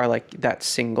we get are like that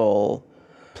single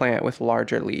plant with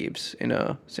larger leaves in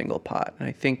a single pot. And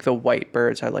I think the white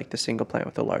birds are like the single plant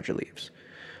with the larger leaves.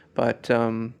 But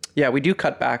we do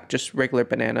cut back just regular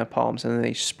banana palms, and then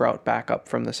they sprout back up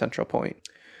from the central point.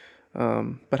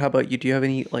 But how about you? Do you have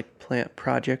any like plant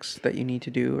projects that you need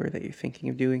to do or that you're thinking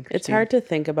of doing, Christine? It's hard to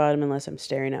think about them unless I'm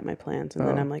staring at my plants, and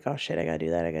then I'm like, oh shit, I gotta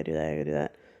do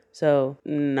that. So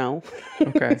no.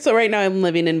 Okay. So right now I'm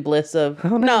living in bliss of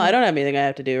no, I don't have anything I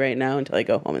have to do right now until I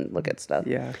go home and look at stuff.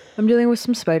 Yeah. I'm dealing with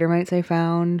some spider mites I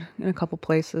found in a couple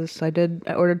places. I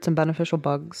ordered some beneficial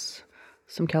bugs.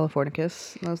 Some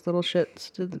Californicus. Those little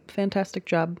shits did a fantastic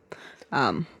job.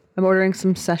 I'm ordering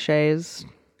some sachets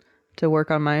to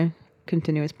work on my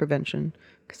continuous prevention.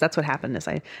 Because that's what happened is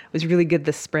I was really good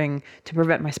this spring to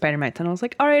prevent my spider mites. And I was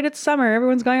like, all right, it's summer.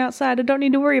 Everyone's going outside. I don't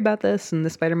need to worry about this. And the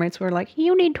spider mites were like,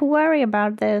 you need to worry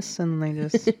about this. And they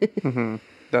just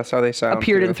That's how they sound.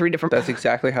 Appeared in 3 different... That's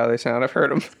exactly how they sound. I've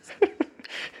heard them.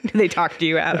 They talk to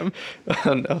you, Adam.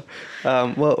 Oh, no.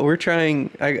 Well, we're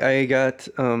trying... I got...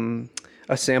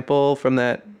 a sample from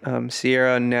that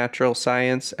Sierra Natural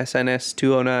Science SNS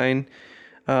 209.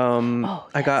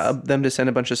 I got them to send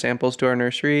a bunch of samples to our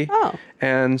nursery. Oh.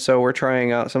 And so we're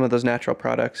trying out some of those natural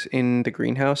products in the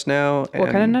greenhouse now.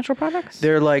 What kind of natural products?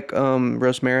 They're like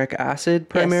rosmaric acid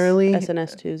primarily. Yes,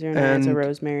 SNS 209. It's a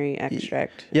rosemary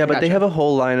extract. Yeah, but they have a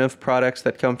whole line of products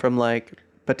that come from like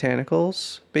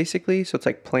botanicals, basically. So it's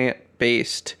like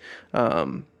plant-based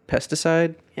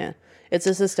pesticide. Yeah. It's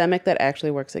a systemic that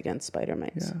actually works against spider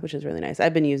mites, which is really nice.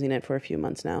 I've been using it for a few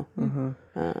months now.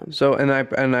 So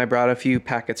I brought a few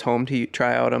packets home to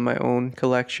try out on my own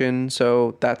collection.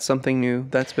 So that's something new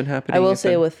that's been happening. I will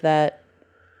say with that,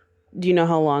 do you know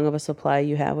how long of a supply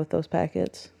you have with those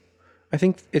packets? I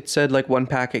think it said like one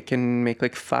packet can make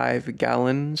like 5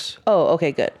 gallons. Oh,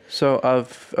 okay, good. So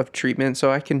of treatment,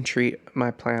 so I can treat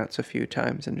my plants a few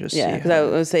times and just see. Yeah, because I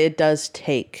would say it does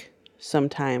take some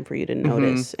time for you to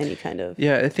notice any kind of...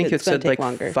 Yeah, I think it said like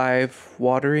longer. 5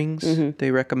 waterings. He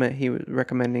was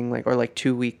recommending like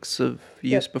 2 weeks of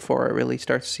use before it really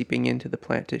starts seeping into the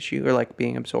plant tissue or like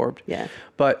being absorbed. Yeah.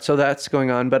 But so that's going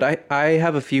on. But I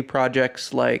have a few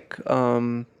projects like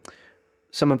some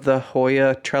of the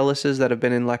Hoya trellises that have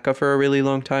been in leca for a really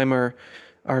long time are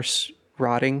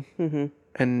rotting.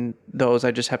 And those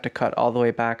I just have to cut all the way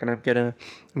back, and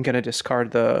I'm gonna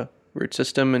discard the root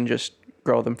system and just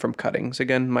grow them from cuttings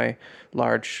again. My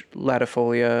large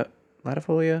latifolia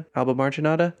alba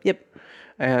marginata. Yep.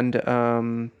 and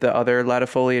the other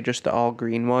latifolia, just the all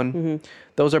green one. Mm-hmm.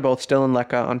 Those are both still in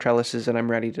leca on trellises, and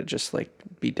I'm ready to just like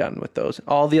be done with those.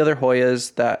 All the other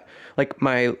Hoyas that, like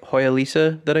my Hoya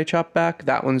Lisa that I chopped back,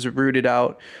 that one's rooted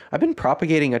out. I've been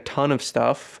propagating a ton of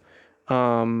stuff.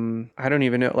 I don't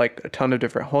even know, like a ton of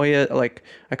different Hoya. Like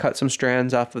I cut some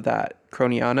strands off of that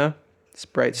Croniana, this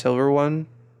bright silver one.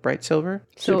 Bright silver?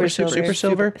 Super silver?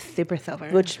 Super silver.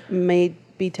 Which may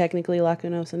be technically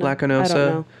lacunosa now. Lacunosa. I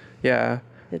don't know. Yeah.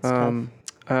 It's tough.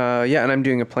 Yeah, and I'm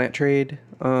doing a plant trade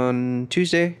on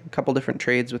Tuesday. A couple different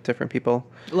trades with different people.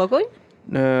 Locally?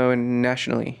 No, and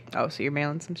nationally. Oh, so you're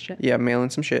mailing some shit? Yeah,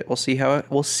 mailing some shit. We'll see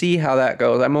how that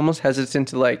goes. I'm almost hesitant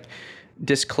to like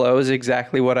disclose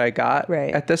exactly what I got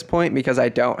at this point because I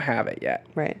don't have it yet.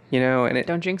 Right. You know, and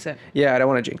don't jinx it. Yeah, I don't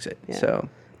want to jinx it. Yeah. So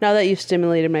now that you've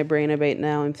stimulated my brain a bit,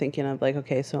 now I'm thinking of like,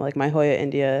 okay, so like my Hoya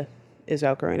India is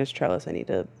outgrowing its trellis. I need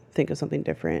to think of something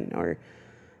different. Or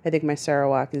I think my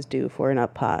Sarawak is due for an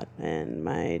up pot, and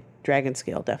my Dragon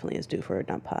Scale definitely is due for an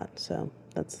up pot. So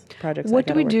that's projects. What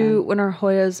do we do when our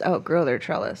Hoyas outgrow their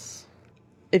trellis?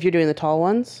 If you're doing the tall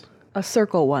ones, a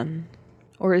circle one,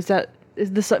 or is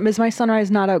my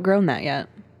Sunrise not outgrown that yet?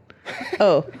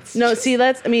 Oh, no, see,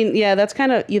 that's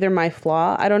kind of either my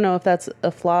flaw. I don't know if that's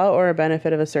a flaw or a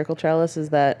benefit of a circle trellis, is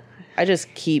that I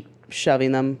just keep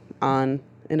shoving them on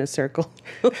in a circle.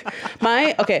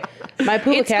 my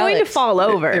Puba It's going to fall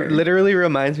over. It literally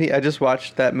reminds me, I just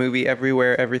watched that movie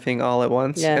Everywhere, Everything, All at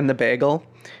Once, and the bagel.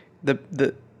 Is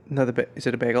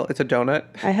it a bagel? It's a donut.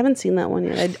 I haven't seen that one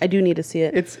yet. I do need to see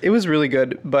it. It was really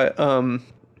good, but my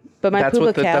Puba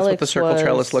Calyx that's what the circle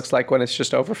trellis looks like when it's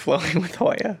just overflowing with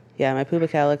Hoya. Yeah, my Puba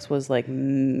Calyx was like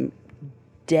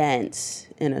dense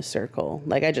in a circle.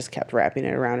 Like I just kept wrapping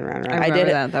it around and around. I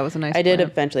remember that. That was a nice I did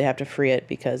plant. eventually have to free it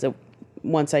because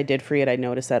once I did free it, I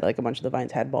noticed that like a bunch of the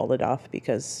vines had balled off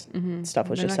because stuff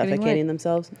was just suffocating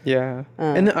themselves. Yeah,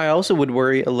 and then I also would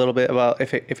worry a little bit about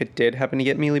if it did happen to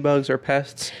get mealybugs or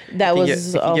pests. That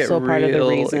was also part of the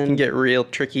reason. It can get real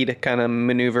tricky to kind of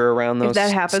maneuver around those. If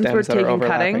that happens, we're taking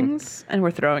cuttings and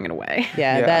we're throwing it away.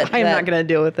 Yeah. I'm not going to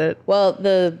deal with it. Well,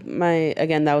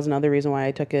 that was another reason why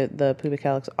I took the Puba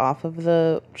Calyx off of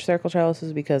the circle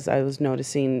trellises, because I was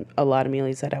noticing a lot of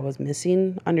mealies that I was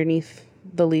missing underneath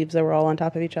the leaves that were all on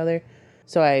top of each other.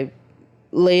 So I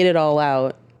laid it all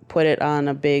out, put it on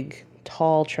a big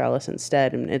tall trellis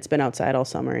instead, and it's been outside all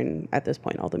summer, and at this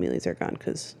point all the mealies are gone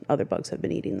because other bugs have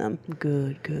been eating them.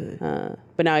 Good.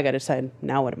 But now I gotta decide,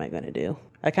 now what am I gonna do?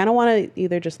 I kind of want to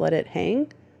either just let it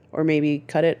hang or maybe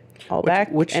cut it all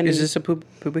back. Is this a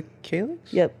Puba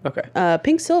Calyx? Yep. Okay.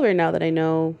 Pink silver, now that I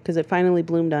know, because it finally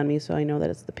bloomed on me, so I know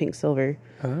that it's the pink silver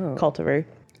cultivar.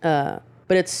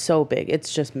 But it's so big.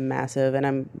 It's just massive. And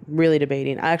I'm really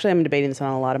debating. I'm debating this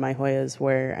on a lot of my Hoyas,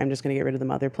 where I'm just going to get rid of the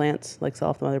mother plants, like sell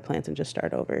off the mother plants and just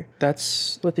start over.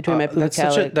 That's between my Puba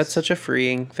Calyx. That's such a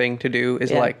freeing thing to do, is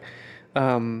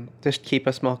just keep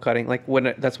a small cutting. Like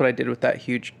that's what I did with that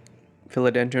huge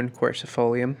philodendron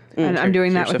quercifolium. And I'm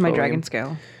doing that with my Dragon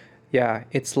Scale. Yeah.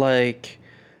 It's like,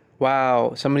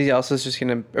 wow, somebody else is just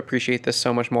going to appreciate this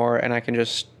so much more, and I can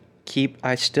just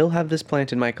I still have this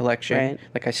plant in my collection. Right.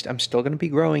 Like I'm still going to be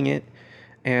growing it,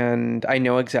 and I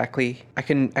know exactly, I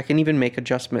can even make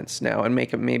adjustments now and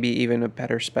make it maybe even a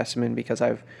better specimen because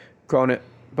I've grown it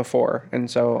before,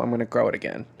 and so I'm going to grow it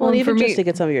again. Well, even just to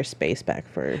get some of your space back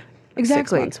for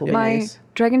 6 months will be my nice.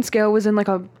 Dragon Scale was in like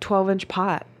a 12-inch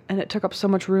pot, and it took up so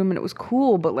much room, and it was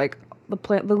cool, but like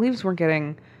the leaves weren't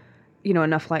getting,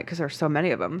 enough light because there's so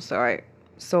many of them. So I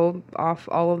sold off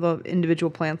all of the individual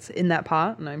plants in that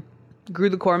pot, and I grew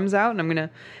the corms out, and I'm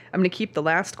gonna keep the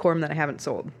last corm that I haven't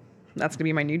sold. That's gonna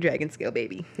be my new Dragon Scale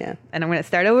baby. Yeah. And I'm gonna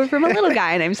start over from a little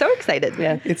guy, and I'm so excited.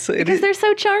 Yeah. Because they're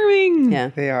so charming.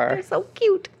 Yeah. They are. They're so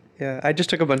cute. Yeah. I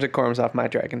just took a bunch of corms off my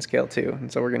Dragon Scale too,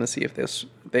 and so we're gonna see if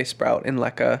they sprout in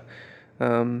leca.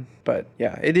 But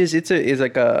yeah,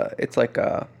 it's like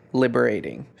a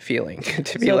liberating feeling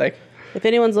to be like. If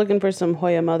anyone's looking for some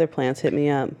Hoya mother plants, hit me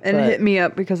up. And hit me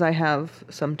up because I have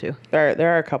some too. There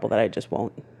are a couple that I just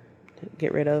won't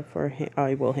get rid of, or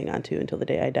I will hang on to until the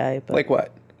day I die. But like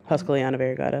what? Huscaliana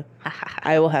variegata.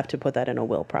 I will have to put that in a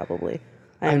will probably.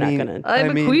 I'm not gonna. I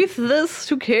bequeath this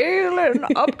to Kaylin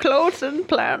up close and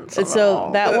plants.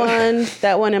 So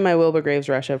that one in my Wilbur Graves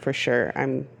Russia for sure.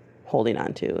 I'm holding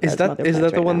on to. Is that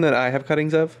the one that I have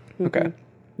cuttings of? Mm-hmm. Okay.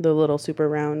 The little super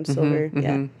round silver. Mm-hmm.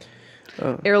 Yeah.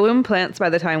 Heirloom plants, by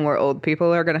the time we're old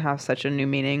people, are going to have such a new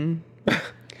meaning.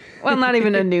 Well, not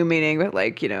even a new meaning, but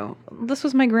like, this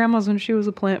was my grandma's when she was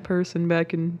a plant person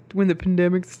back when the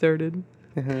pandemic started.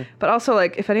 Mm-hmm. But also,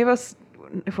 like,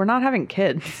 if we're not having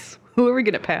kids, who are we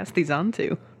going to pass these on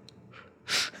to?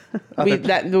 We're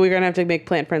gonna have to make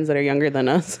plant friends that are younger than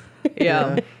us.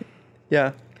 Yeah.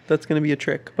 Yeah, that's going to be a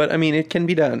trick. But I mean, it can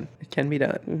be done. It can be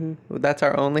done. That's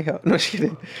our only hope. No, just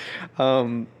kidding.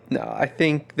 No, I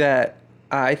think that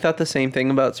I thought the same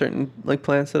thing about certain like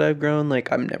plants that I've grown.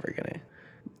 Like I'm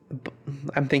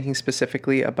thinking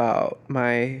specifically about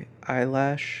my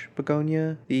eyelash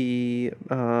begonia. I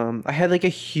had like a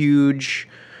huge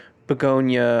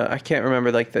begonia. I can't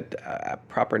remember like the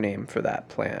proper name for that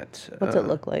plant. What's it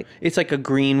look like? It's like a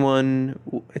green one.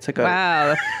 It's like a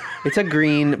Wow. It's a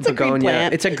green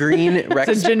begonia. It's a green Rex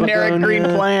It's a generic begonia, green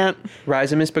plant.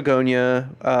 Rhizomus begonia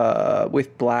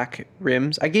with black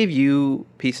rims. I gave you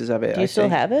pieces of it. Do you still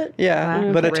have it? Yeah,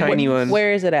 Wow. but a tiny one.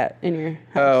 Where is it at in your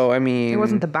house? Oh, I mean, It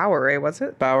wasn't the Boweray, was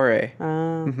it? Boweray.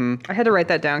 I had to write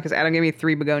that down because Adam gave me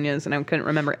 3 begonias and I couldn't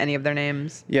remember any of their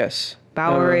names. Yes.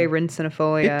 Boweray,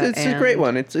 Rincinifolia. It's a great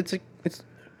one. It's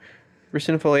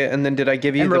Ricinifolia, and then did I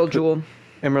give you Emerald Jewel.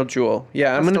 Emerald Jewel?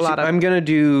 Yeah, I'm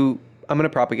gonna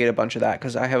propagate a bunch of that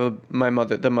because I have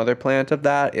the mother plant of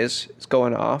that is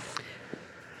going off.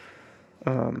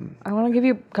 I want to give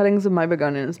you cuttings of my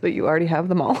begonias, but you already have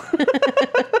them all.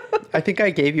 I think I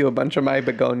gave you a bunch of my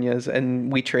begonias,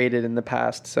 and we traded in the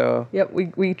past. So Yep,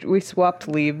 we swapped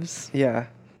leaves. yeah,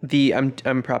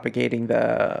 I'm propagating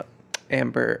the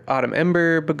autumn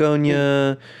ember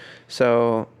begonia.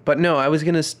 So, but no, I was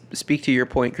gonna speak to your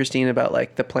point, Christine, about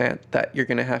like the plant that you're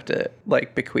gonna have to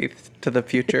like bequeath to the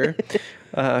future,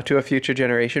 to a future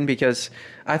generation, because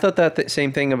I thought that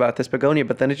same thing about this begonia,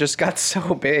 but then it just got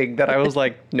so big that I was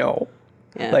like, no,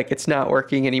 like it's not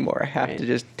working anymore. I have to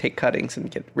just take cuttings and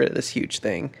get rid of this huge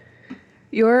thing.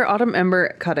 Your autumn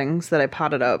ember cuttings that I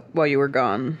potted up while you were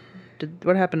gone,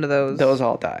 what happened to those? Those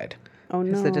all died. Oh no.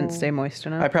 Because they didn't stay moist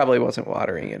enough. I probably wasn't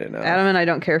watering it enough. Adam and I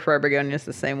don't care for our begonias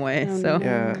the same way, so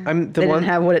Yeah, they didn't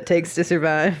have what it takes to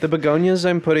survive. The begonias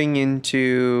I'm putting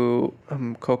into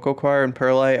cocoa coir and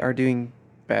perlite are doing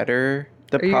better.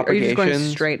 Are you just going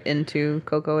straight into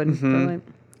cocoa and perlite?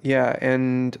 Yeah,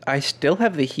 and I still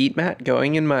have the heat mat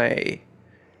going in my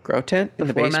grow tent in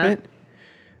the floor basement. mat?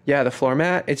 Yeah, the floor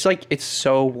mat. It's like it's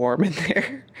so warm in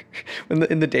there.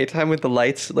 In the daytime with the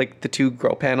lights, like the 2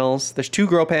 grow panels. There's 2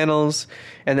 grow panels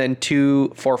and then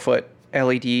 2 4-foot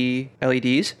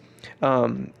LEDs.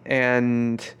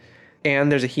 And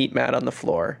there's a heat mat on the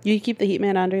floor. You keep the heat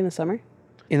mat on during the summer?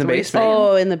 In the basement.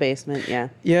 Oh, in the basement, yeah.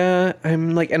 Yeah,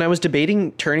 I'm like, and I was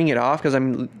debating turning it off because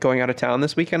I'm going out of town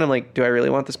this weekend. I'm like, do I really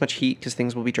want this much heat? Because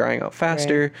things will be drying out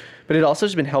faster. Right. But it also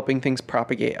has been helping things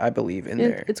propagate, I believe, in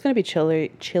there. It's going to be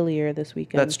chillier this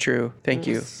weekend. That's true. Thank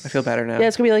you. I feel better now. Yeah,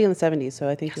 it's going to be like in the 70s, so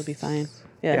I think you'll be fine.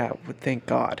 Yeah, thank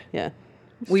God. Yeah.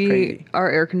 Our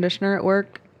air conditioner at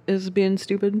work is being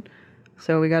stupid.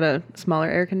 So we got a smaller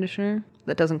air conditioner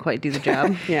that doesn't quite do the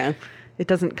job. Yeah. It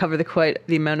doesn't cover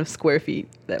the amount of square feet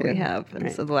that we have.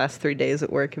 And so the last 3 days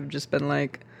at work have just been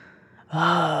like,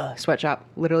 sweatshop,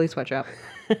 literally sweatshop.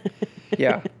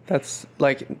 Yeah, that's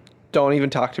like, don't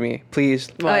even talk to me, please.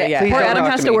 Poor Adam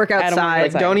has to work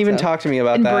outside. Like, don't even talk to me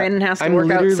about and that. Brandon has to I'm work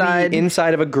literally outside.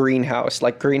 inside of a greenhouse,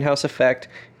 like greenhouse effect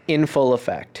in full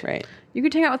effect. Right. You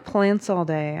could hang out with plants all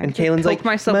day. And Kaylin's like,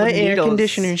 my air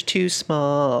conditioner's too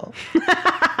small.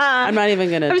 I'm not even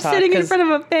gonna. I'm sitting in front of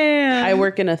a fan. I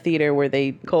work in a theater where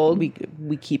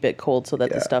we keep it cold so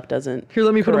that the stuff doesn't. Here,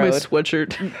 let me put on my corrode.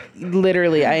 sweatshirt.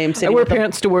 Literally, I am sitting. I wear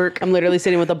pants to work. I'm literally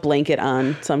sitting with a blanket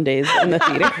on some days in the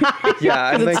theater.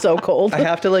 Yeah, because it's so cold. I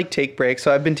have to like take breaks,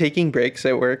 so I've been taking breaks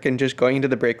at work and just going into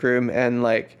the break room and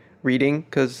like reading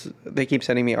because they keep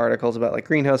sending me articles about like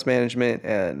greenhouse management,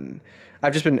 and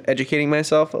I've just been educating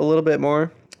myself a little bit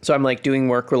more. So I'm like doing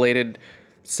work related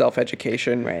self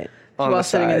education. Right. While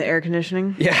sitting in the air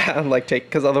conditioning? Yeah, I'm like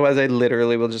because otherwise I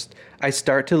literally will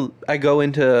I go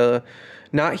into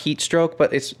not heat stroke,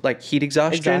 but it's like heat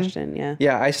exhaustion. Yeah.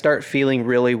 Yeah, I start feeling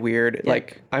really weird,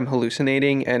 like I'm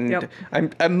hallucinating, and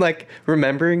I'm like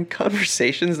remembering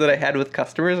conversations that I had with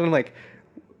customers, and I'm like,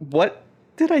 what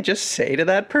did I just say to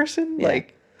that person? Yeah.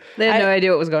 Like, they had no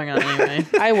idea what was going on anyway.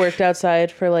 I worked outside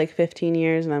for like 15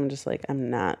 years, and I'm just like, I'm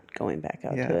not going back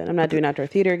out to it. I'm not doing outdoor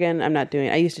theater again.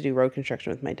 I used to do road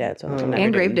construction with my dad, so I'm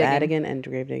never doing that again, and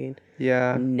grave digging.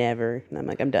 Yeah. Never. And I'm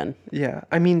like, I'm done. Yeah.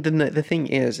 I mean, the thing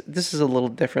is, this is a little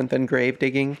different than grave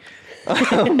digging.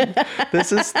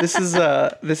 This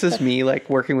is me like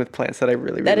working with plants that I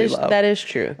really love. That is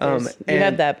true. You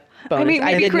have that bonus. I mean,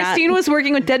 maybe Christine was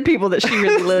working with dead people that she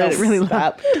really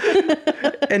loved.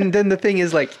 And then the thing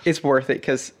is, like, it's worth it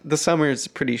because the summer is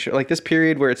pretty short. Like, this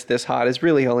period where it's this hot is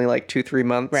really only like 2-3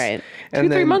 months. Right. And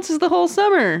 2-3 months is the whole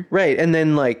summer. Right. And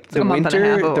then like the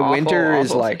winter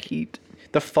is like heat.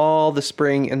 the fall, the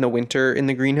spring, and the winter in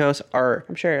the greenhouse are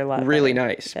I'm sure a lot really better.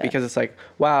 nice because it's like,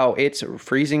 wow, it's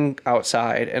freezing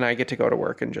outside and I get to go to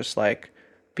work and just like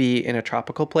be in a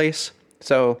tropical place.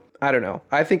 So I don't know.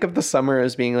 I think of the summer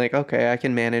as being like, okay, I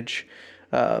can manage,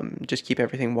 just keep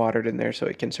everything watered in there so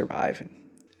it can survive and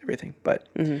everything. But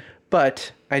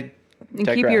I And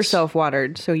digress. keep yourself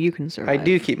watered so you can survive. I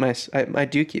do keep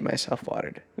myself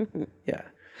watered. Yeah.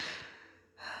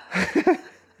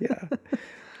 Yeah.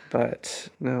 But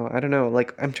no, I don't know.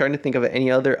 Like, I'm trying to think of any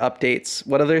other updates.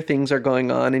 What other things are going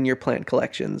on in your plant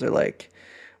collections, or like,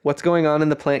 what's going on in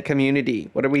the plant community?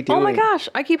 What are we doing? Oh my gosh,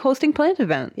 I keep hosting plant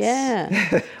events.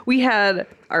 Yeah. We had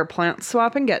our plant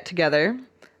swap and get together,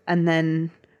 and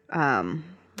then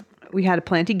we had a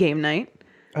planty game night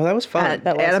Oh, that was fun. at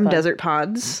That was Adam fun. Desert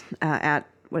Pods. At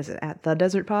the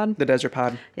Desert Pod? The Desert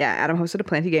Pod. Yeah, Adam hosted a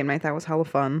planty game night. That was hella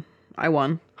fun. I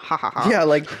won. Ha ha ha. Yeah,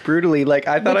 like brutally. Like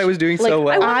I thought I was doing so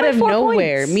well. Out of my 4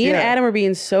 nowhere, points. me and Yeah. Adam were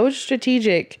being so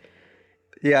strategic,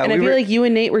 Yeah, and I feel like you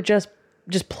and Nate were just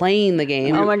playing the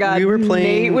game. Oh my god. we were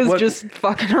playing- Nate was what- just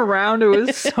fucking around. It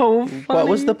was so funny. What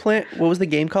was the plant? What was the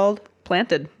game called?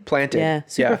 Planted? Planted. Yeah,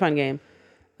 super fun game.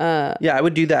 Yeah, I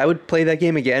would do that. I would play that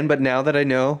game again, but now that I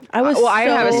know, I was. Well, I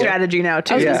have a so- strategy now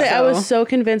too. I was gonna Yeah. say I was so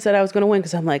convinced that I was gonna win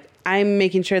because I'm like, I'm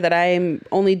making sure that I'm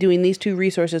only doing these 2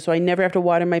 resources, so I never have to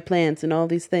water my plants and all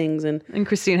these things. And And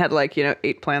Christine had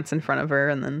 8 plants in front of her,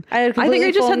 and then I had I think I completely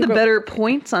just had fallen the gro- better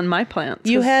points on my plants.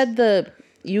 you 'cause- had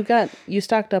you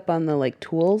stocked up on the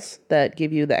tools that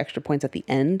give you the extra points at the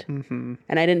end,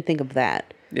 and I didn't think of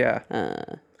that. yeah,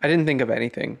 I didn't think of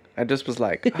anything. I just was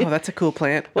like, oh, that's a cool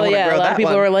plant. I Well, wanna yeah, grow a lot that of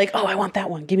people one. were like, oh, I want that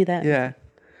one. Give me that. Yeah.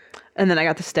 And then I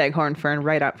got the staghorn fern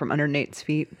right out from under Nate's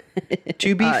feet.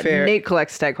 To be fair, Nate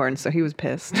collects staghorns, so he was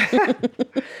pissed.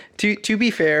 to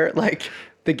be fair, like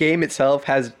the game itself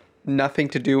has nothing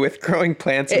to do with growing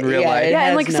plants in real yeah, life. it Yeah,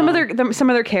 and has some of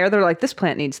no- their care, they're like, this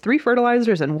plant needs 3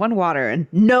 fertilizers and 1 water, and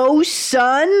no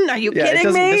sun. Are you Yeah, it kidding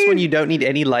doesn't. me? This one you don't need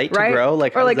any light right? to grow.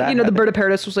 Like, or how does like that the happen? bird of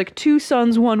paradise was like 2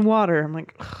 suns, 1 water. I'm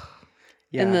like,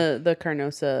 Yeah. And the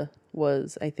Carnosa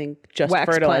was, I think, just Wax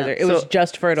fertilizer. plants. It was So-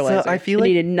 just fertilizer. I feel it like-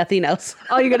 needed nothing else.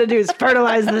 all you gotta do is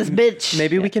fertilize this bitch.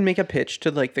 Maybe we can make a pitch to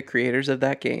like the creators of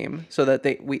that game so that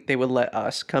they would let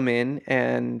us come in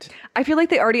and I feel like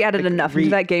they already added enough into re-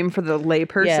 that game for the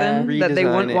layperson Yeah. that they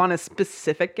Redesign wouldn't it. want a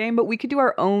specific game, but we could do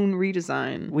our own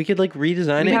redesign. we could like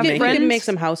redesign it have and We make it. can friends- make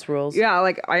some house rules. Yeah,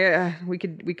 we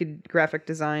could graphic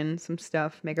design some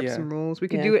stuff, make up Yeah. some rules. We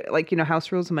could Yeah. do it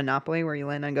house rules of Monopoly, where you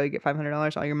land on go, you get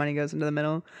 $500, all your money goes into the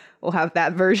middle. We'll have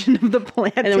that version of the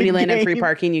plant. And then when you land on free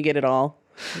parking, you get it all.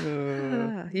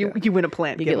 you win a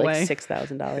plant You get giveaway, like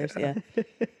 $6,000. Yeah.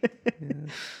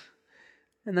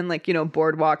 and then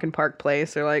boardwalk and Park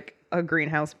Place, or like a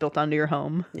greenhouse built onto your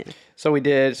home. So we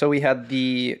did. So we had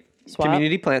the Swap.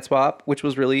 community plant swap, which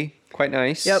was really quite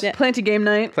nice. Yep, Yeah. plenty game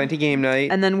night. Plenty game night.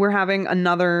 And then we're having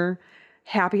another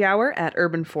happy hour at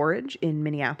Urban Forage in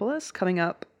Minneapolis coming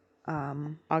up.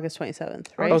 August 27th,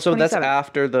 right? oh, so that's 27th.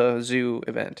 after the zoo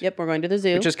event. Yep, we're going to the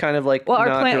zoo. Which is kind of like Well, our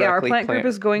not plant directly group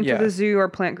is going yeah. to the zoo. Our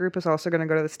plant group is also going to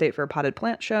go to the state for a potted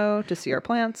plant show to see our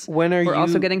plants. When are We're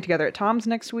also you- getting together at Tom's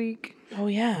next week. oh,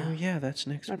 yeah. Oh yeah, that's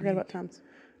next. I forgot about Tom's.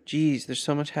 Jeez, there's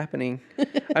so much happening.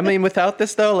 I mean, without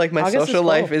this though, like my August is social full.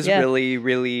 life is Yeah. really,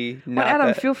 really But not. Adam,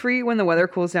 that- feel free when the weather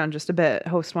cools down just a bit.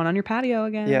 Host one on your patio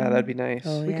again. Yeah, that'd be nice.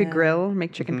 We could grill,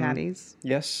 make chicken patties.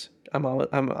 Yes, I'm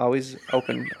always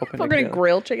open. We're going to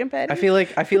grill chicken patties. I feel like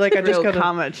I just Grill,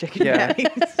 gotta. chicken Yeah. patties.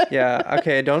 Yeah.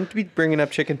 Okay. Don't be bringing up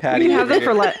chicken patties. We can have them over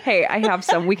for here. lunch. Hey, I have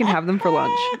some. We can have them for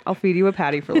lunch. I'll feed you a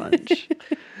patty for lunch.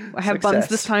 I have buns Success.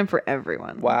 this time for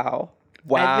everyone. Wow.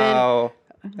 Wow.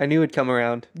 I knew it'd come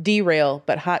around. Derail,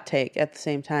 but hot take at the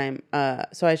same time.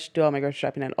 So I should do all my grocery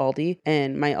shopping at Aldi,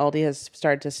 and my Aldi has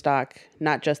started to stock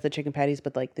not just the chicken patties,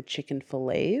 but like the chicken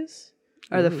fillets.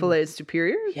 Are the fillets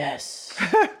superior? Yes.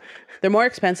 They're more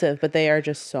expensive, but they are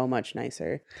just so much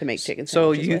nicer to make chicken So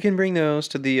sandwiches you with. can bring those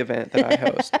to the event that I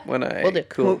host when I Will do.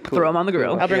 cool. Throw 'em on the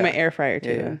grill. I'll bring yeah. my air fryer too.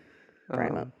 Yeah, yeah. And fry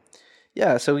 'em up.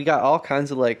 Yeah, so we got all kinds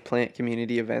of like plant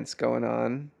community events going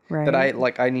on that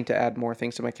I need to add more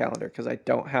things to my calendar because I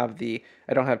don't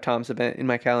have Tom's event in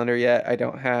my calendar yet. I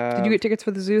don't have. Did you get tickets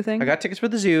for the zoo thing? I got tickets for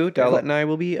the zoo. Dowlett and I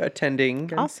will be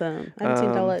attending. Awesome. I haven't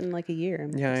seen Dowlett in like a year.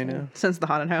 I'm Yeah, I excited. know. Since the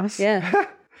haunted house. Yeah.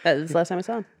 That was the last time I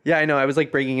saw him. Yeah, I know. I was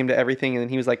like bringing him to everything, and then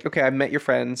he was like, "Okay, I've met your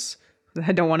friends.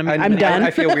 I don't want to. I'm done. I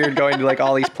feel weird going to like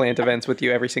all these plant events with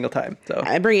you every single time." So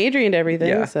I bring Adrian to everything,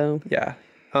 yeah, so yeah.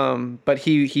 But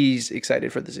he's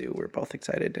excited for the zoo. We're both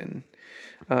excited,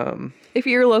 and If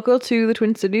you're local to the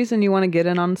Twin Cities and you want to get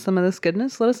in on some of this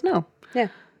goodness, let us know. yeah.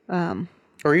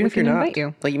 Or even we if you're can not, invite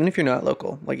you. like even if you're not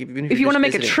local, like even If you want to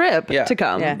make a trip yeah. to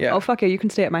come, Yeah. oh fuck yeah, you can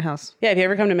stay at my house. Yeah, if you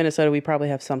ever come to Minnesota, we probably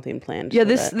have something planned. Yeah, for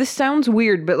this that. this sounds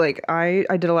weird, but like I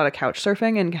did a lot of couch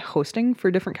surfing and hosting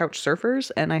for different couch surfers,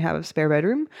 and I have a spare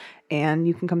bedroom, and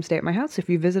you can come stay at my house if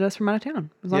you visit us from out of town,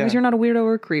 as long as Yeah. you're not a weirdo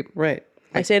or a creep. Right.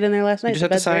 I stayed in there last night. You just The have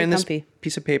to bed's very sign this comfy.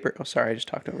 piece of paper. Oh, sorry, I just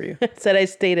talked over you. Said I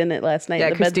stayed in it last night.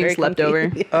 Yeah, The bed's very Christine slept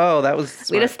comfy. over. Oh, that was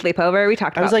We had a smart. sleepover. We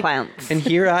talked I was about like, plants. and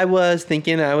here I was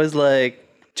thinking I was like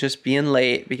just being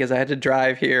late because I had to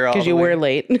drive here all Because the you way. were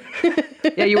late.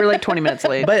 Yeah, you were like 20 minutes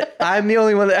late. But I'm the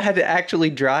only one that had to actually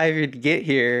drive here to get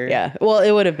here. Yeah. Well,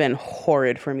 it would have been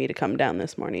horrid for me to come down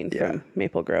this morning Yeah. from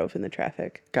Maple Grove in the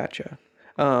traffic. Gotcha.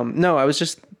 No, I was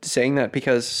just saying that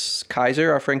because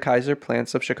Kaiser, our friend Kaiser,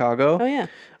 Plants of Chicago, Oh, yeah.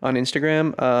 on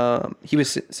Instagram, he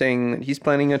was saying that he's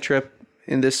planning a trip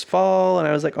in this fall, and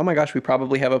I was like, oh my gosh, we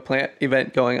probably have a plant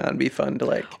event going on. It'd be fun to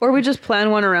like. or we just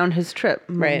plan one around his trip.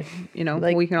 Right. You know,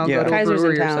 Like, we can all yeah. go to a Kaiser's in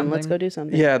brewery or town. something. Let's go do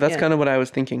something. Yeah, that's kind of what I was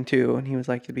thinking too. And he was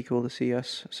like, it'd be cool to see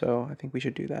us. So I think we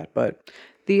should do that. But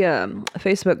The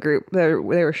Facebook group, they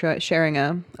were sharing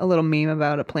a little meme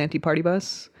about a planty party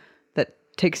bus that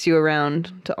takes you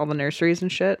around to all the nurseries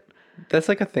and shit. that's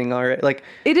like a thing already. Like,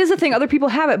 It is a thing. Other people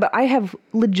have it, but I have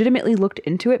legitimately looked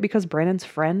into it because Brandon's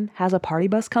friend has a party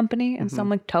bus company. And so I'm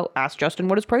like, ask Justin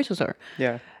what his prices are.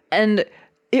 yeah. And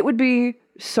it would be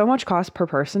so much cost per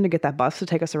person to get that bus to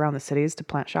take us around the cities to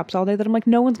plant shops all day that I'm like,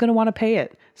 no one's going to want to pay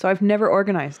it. So I've never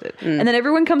organized it. And then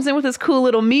everyone comes in with this cool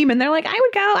little meme and they're like, I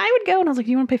would go. And I was like,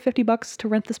 you want to pay $50 to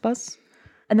rent this bus?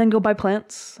 And then go buy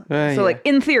plants. Yeah. So like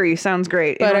in theory sounds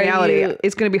great. But in are reality, you-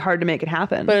 it's going to be hard to make it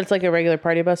happen. But it's like a regular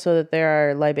party bus so that there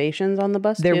are libations on the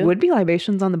bus there too? would be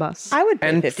libations on the bus. I would pay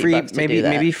And $50 free, to maybe do that.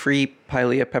 maybe free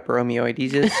Pilea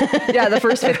pepperomioides. Yeah, the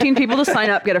first 15 people to sign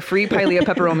up get a free Pilea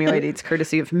pepperomioides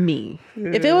courtesy of me.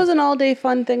 If it was an all-day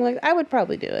fun thing, like I would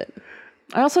probably do it.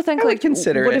 I also think I would like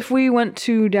consider what it. if we went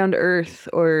to Down to Earth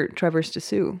or Traverse to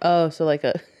Sioux? Oh, so like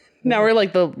a... Now we're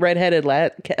like the redheaded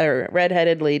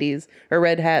ladies or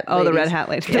red hat. Oh, the ladies. red hat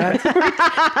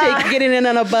lady. Getting in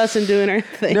on a bus and doing our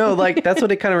thing. No, like that's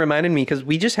what it kind of reminded me because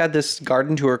we just had this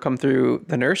garden tour come through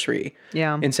the nursery.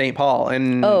 Yeah. In St. Paul,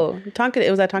 and Oh, Tonkadale.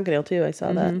 It was at Tonkadale too. I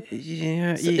saw that.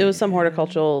 yeah, It was some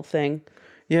horticultural thing.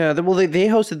 yeah. Well, they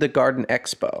hosted the Garden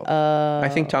Expo. I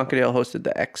think Tonkadale hosted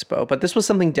the expo, but this was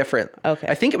something different. Okay.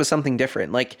 I think it was something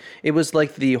different. Like it was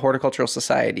like the Horticultural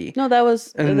Society. No, that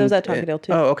was at And, Tonkadale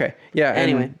too. Oh, okay. Yeah.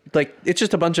 Anyway. And, like it's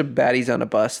just a bunch of baddies on a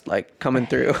bus, like coming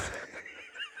through.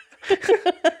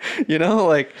 You know,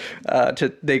 like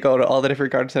they go to all the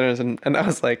different garden centers, and I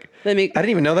was like, They make- I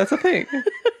didn't even know that's a thing.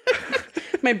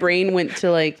 My brain went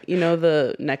to like, you know,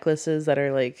 the necklaces that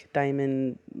are like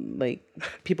diamond, like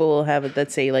people will have it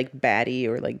that say like baddie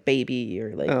or like baby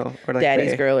or like, Oh, or like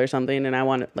daddy's bae. girl or something. And I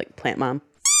want it like plant mom.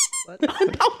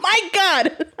 Oh my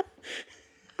God.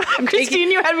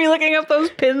 Christine, you had me looking up those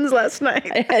pins last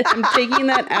night. I'm taking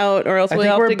that out or else I we'll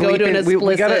think have we're to go to an bleeping- explicit.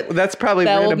 we gotta, that's probably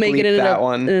that we're will gonna make bleep it in that an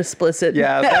one. explicit.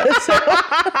 Yeah,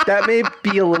 that may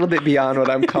be a little bit beyond what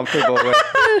I'm comfortable with.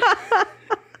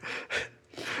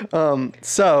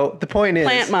 So the point is,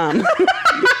 Plant mom.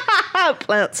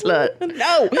 Plant slut.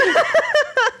 No.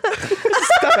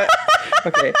 Stop it.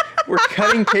 Okay, we're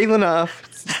cutting Caitlin off.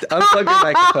 Just unplug your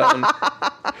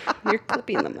microphone. You're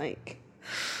clipping the mic.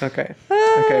 Okay,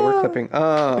 we're clipping.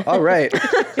 All right.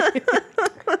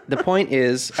 The point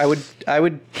is, I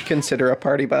would consider a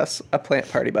party bus a plant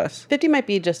party bus. 50 might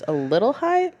be just a little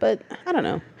high, but I don't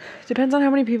know. Depends on how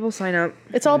many people sign up.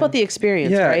 It's all about the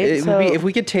experience, Yeah, right? it would be if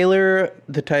we could tailor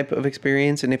the type of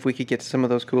experience, and if we could get some of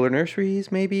those cooler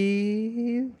nurseries,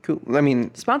 maybe. Cool. I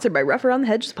mean, Sponsored by Rough Around the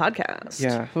Hedges podcast.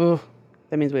 yeah.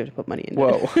 that means we have to put money into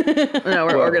Whoa. it. No,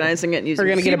 we're Whoa. organizing it and using We're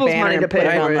gonna get a people's banner money to and put pay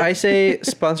it for on it. I say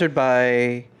sponsored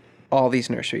by all these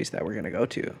nurseries that we're gonna go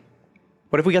to.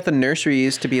 What if we got the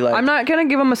nurseries to be like? I'm not gonna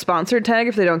give them a sponsored tag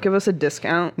if they don't give us a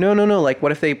discount. No. Like,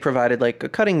 what if they provided like a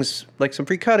cuttings, like some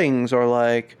free cuttings, or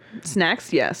like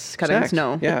Snacks, yes. Cuttings, snacks?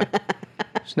 no. Yeah.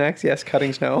 Snacks, yes.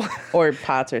 Cuttings, no. Or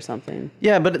pots or something.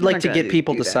 Yeah, but like not to gonna get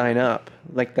people do to that. sign up.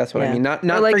 Like that's what I Yeah. mean. Not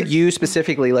like- for you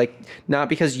specifically. Like not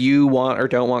because you want or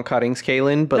don't want cuttings,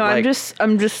 Kaylin. But No, like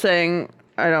I'm just saying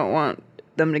I don't want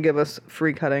them to give us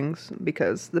free cuttings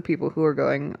because the people who are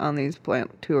going on these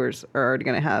plant tours are already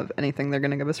going to have anything they're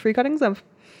going to give us free cuttings of.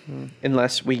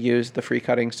 unless we use the free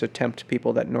cuttings to tempt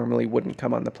people that normally wouldn't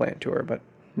come on the plant tour. But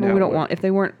Well, now we don't we're- want if they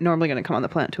weren't normally going to come on the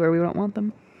plant tour, we don't want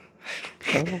them.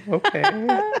 Oh,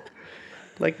 okay.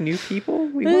 Like new people.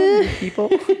 We want new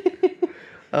people.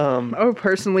 I would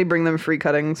personally bring them free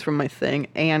cuttings from my thing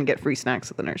and get free snacks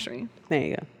at the nursery. There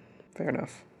you go. Fair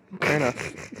enough.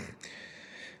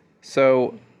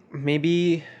 So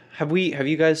maybe Have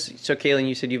you guys? So, Kaylin,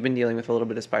 you said you've been dealing with a little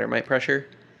bit of spider mite pressure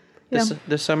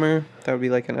this summer. That would be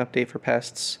like an update for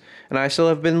pests. And I still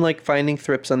have been like finding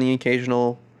thrips on the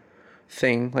occasional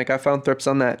thing. Like I found thrips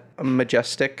on that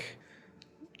majestic,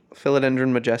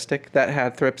 philodendron majestic that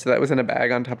had thrips that was in a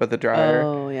bag on top of the dryer.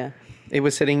 Oh yeah. It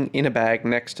was sitting in a bag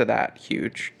next to that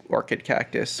huge orchid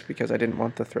cactus because I didn't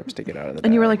want the thrips to get out of the bag.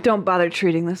 And you were like, don't bother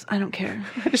treating this. I don't care.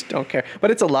 I just don't care. But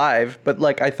it's alive. But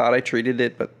like I thought I treated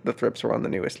it, but the thrips were on the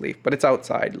newest leaf. But it's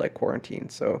outside, like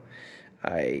quarantined. So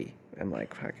I am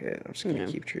like, fuck it. I'm just going to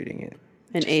keep treating it.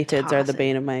 And aphids are the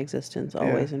bane of my existence,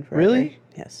 always and forever. Really?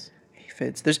 Yes.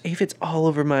 Aphids. There's aphids all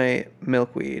over my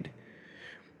milkweed.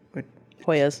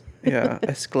 Hoyas. Yeah.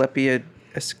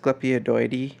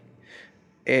 Asclepiodoides.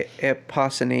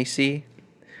 Epocinacea.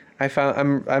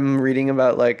 I'm reading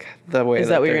about like the way. Is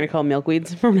that what you're going to call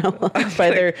milkweeds from now on by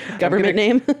their government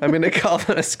name? I'm going to call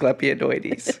them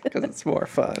Asclepiodoides because it's more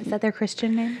fun. Is that their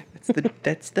Christian name?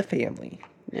 That's the family.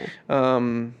 Yeah.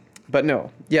 But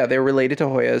no, yeah, they're related to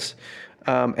Hoyas,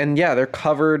 and yeah, they're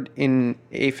covered in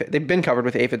aphid. They've been covered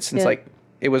with aphids since like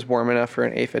it was warm enough for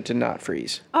an aphid to not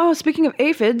freeze. Oh, speaking of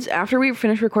aphids, after we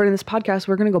finish recording this podcast,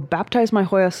 we're going to go baptize my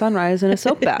Hoya sunrise in a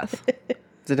soap bath.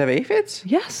 Does it have aphids?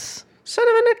 Yes. Son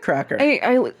of a nutcracker.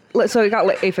 So I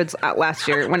got aphids out last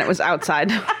year when it was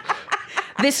outside.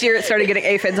 This year it started getting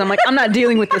aphids. I'm like, I'm not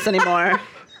dealing with this anymore.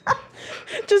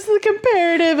 Just the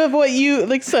comparative of what you,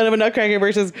 like, son of a nutcracker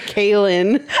versus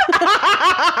Kaylin.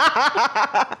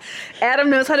 Adam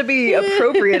knows how to be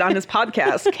appropriate on his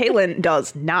podcast. Kaylin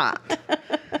does not.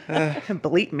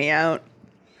 Bleep me out.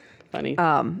 Funny.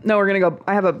 No, we're gonna go.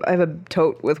 I have a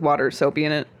tote with water soapy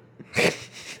in it.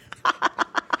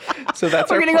 So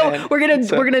that's we're our gonna plan. go.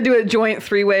 We're gonna do a joint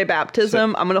 3-way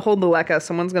baptism. I'm gonna hold the leca.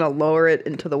 Someone's gonna lower it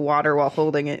into the water while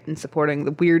holding it and supporting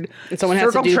the weird someone has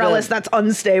to circle do trellis that's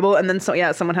unstable. And then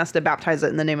someone has to baptize it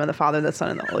in the name of the Father, the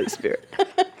Son, and the Holy Spirit.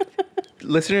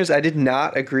 Listeners, I did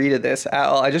not agree to this at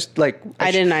all. I just like I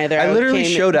didn't either. I literally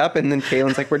showed up and then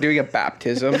Kaylin's like, we're doing a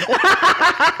baptism.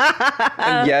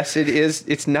 And yes, it is.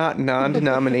 It's not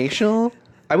non-denominational.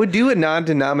 I would do a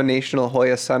non-denominational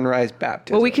Hoya sunrise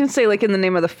baptism. Well, we can say like in the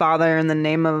name of the Father, in the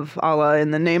name of Allah,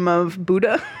 in the name of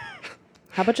Buddha.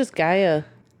 How about just Gaia?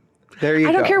 There you go.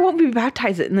 I don't care what we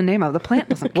baptize it in the name of. The plant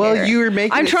doesn't care. Well, you were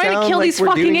making I'm it trying sound to kill like these we're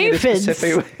fucking doing it a aphids.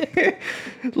 specific way.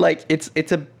 Like it's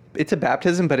a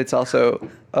baptism, but it's also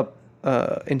a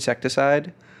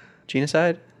insecticide,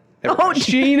 genocide. Oh,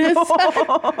 genus.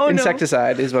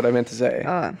 Insecticide is what I meant to say.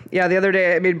 Yeah, the other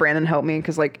day I made Brandon help me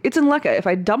because like it's in leca. If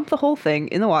I dump the whole thing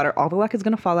in the water, all the leca is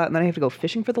gonna fall out, and then I have to go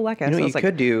fishing for the leca. You know so what I you was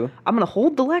could do? I'm gonna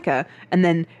hold the leca, and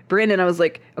then Brandon, I was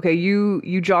like, okay, you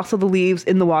jostle the leaves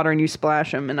in the water and you splash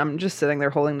them, and I'm just sitting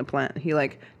there holding the plant. He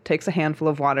like takes a handful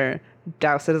of water,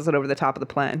 douses it over the top of the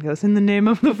plant, and goes, in the name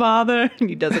of the Father, and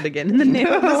he does it again, in the name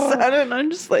of the Son, and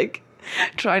I'm just like,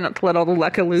 try not to let all the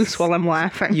leca loose while I'm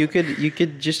laughing. You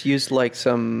could just use like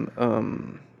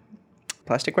some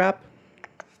plastic wrap.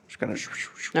 Just gonna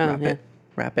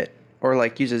wrap it, or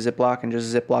like use a Ziploc and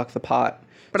just Ziploc the pot.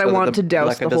 But I want to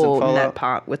douse the whole net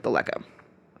pot with the leca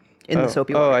in the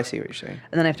soapy water. Oh, I see what you're saying.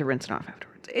 And then I have to rinse it off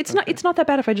afterwards. It's not that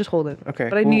bad if I just hold it. Okay,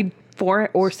 But I need 4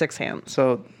 or 6 hands.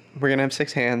 So we're gonna have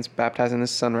 6 hands baptizing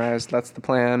this sunrise. That's the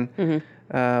plan.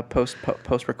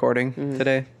 Post recording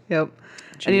today. Yep.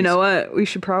 Jeez. And you know what? We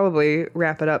should probably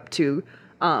wrap it up too.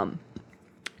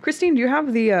 Christine, do you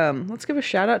have the let's give a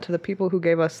shout out to the people who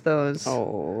gave us those.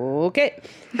 Okay.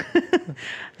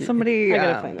 Somebody I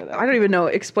gotta find it out. I don't even know.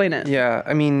 Explain it. Yeah,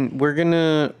 I mean, we're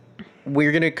gonna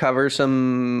cover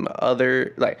some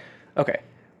other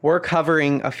we're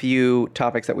covering a few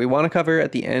topics that we want to cover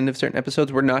at the end of certain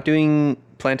episodes. We're not doing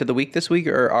Plant of the Week this week,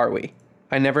 or are we?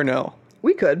 I never know.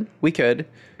 We could.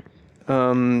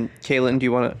 Kaylin, do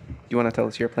you want to tell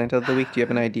us your Plant of the Week? Do you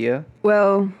have an idea?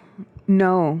 Well,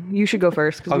 no. You should go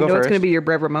first because we know it's going to be your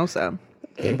Brev Hermosa.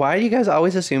 Why are you guys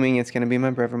always assuming it's going to be my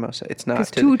Brev Hermosa? It's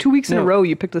not. Because two weeks in a row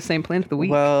you picked the same Plant of the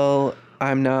Week. Well,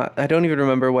 I'm not. I don't even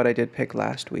remember what I did pick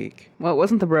last week. Well, it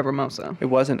wasn't the Brev Hermosa. It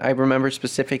wasn't. I remember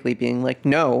specifically being like,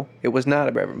 no, it was not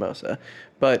a Brev Hermosa.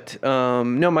 But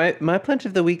no, my Plant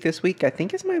of the Week this week, I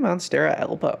think, is my Monstera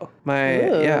elbow.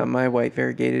 My white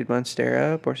variegated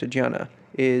Monstera borsigiana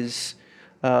is,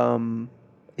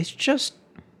 it's just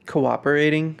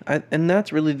cooperating, and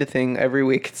that's really the thing. Every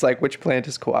week, it's like which plant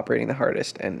is cooperating the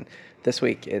hardest, and this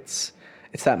week it's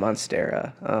that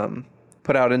Monstera.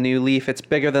 Put out a new leaf. It's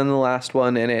bigger than the last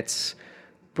one, and it's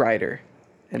brighter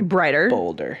and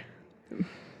bolder.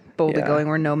 Bolder going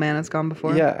where no man has gone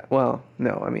before. Yeah, well,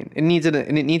 no, I mean it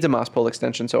needs a moss pole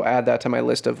extension, so add that to my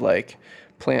list of like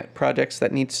plant projects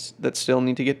that still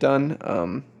need to get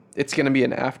done. It's gonna be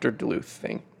an after Duluth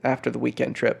thing. after the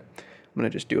weekend trip, I'm going to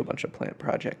just do a bunch of plant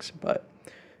projects. But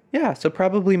yeah, so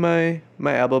probably my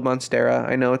Alba Monstera.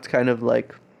 I know it's kind of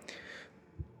like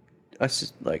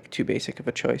too basic of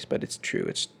a choice, but it's true.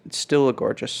 It's still a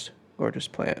gorgeous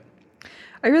plant.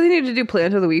 I really need to do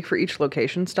plant of the week for each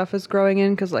location stuff is growing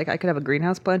in, because like I could have a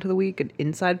greenhouse plant of the week, an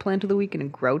inside plant of the week, and a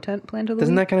grow tent plant of the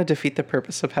Doesn't week. that kind of defeat the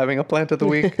purpose of having a plant of the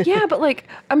week? Yeah, but like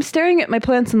I'm staring at my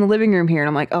plants in the living room here, and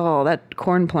I'm like, oh, that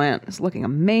corn plant is looking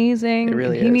amazing. It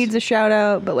really and he is. needs a shout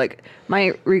out. But like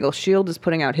my Regal Shield is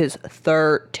putting out his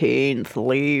 13th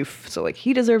leaf, so like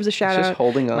he deserves a shout out. Just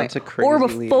holding on My to crazy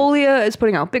Orbifolia is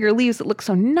putting out bigger leaves that look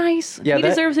so nice. Yeah, he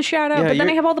deserves a shout out. yeah, but then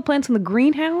I have all the plants in the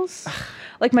greenhouse.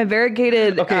 Like my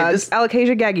variegated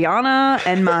Alocasia gagiana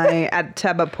and my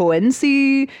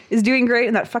Atabapoense is doing great,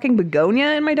 and that fucking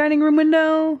begonia in my dining room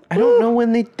window. I don't know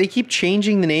when they keep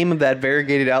changing the name of that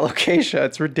variegated alocasia.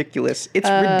 It's ridiculous. It's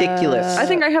ridiculous. I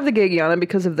think I have the gagiana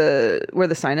because of where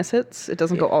the sinus hits. It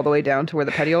doesn't go all the way down to where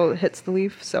the petiole hits the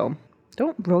leaf. So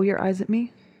don't roll your eyes at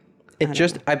me.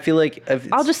 I feel like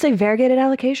I'll just say variegated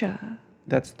alocasia.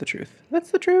 that's the truth.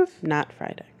 That's the truth. Not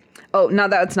Friday. Oh, no,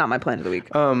 that's not my plant of the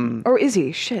week. Or is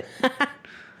he? Shit.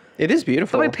 It is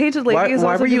beautiful. So my painted lady is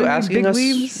why also were you giving me asking big us?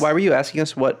 leaves. Why were you asking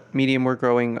us what medium we're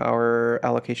growing our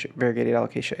variegated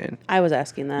alocasia in? I was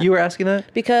asking that. You were asking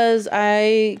that? Because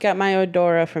I got my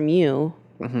Odora from you.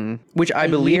 Which I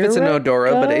believe it's an year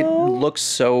Odora, but it ago? looks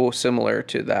so similar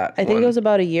to that. I think it was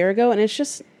about a year ago, and it's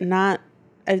just not.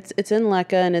 It's in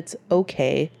LECA, and it's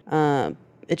okay.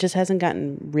 It just hasn't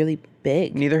gotten really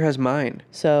big. Neither has mine.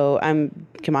 So I'm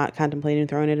contemplating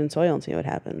throwing it in soil and see what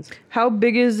happens. How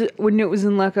big is it when it was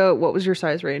in LECA? What was your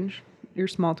size range? You're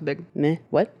small to big. Meh.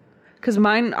 What? Because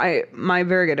my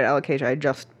variegated alocasia, I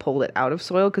just pulled it out of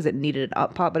soil because it needed an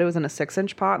up pot, but it was in a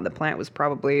 6-inch pot, and the plant was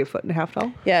probably 1.5 feet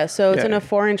tall. Yeah, so it's in Yeah. a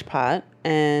 4-inch pot,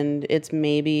 and it's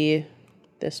maybe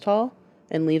this tall,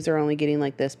 and leaves are only getting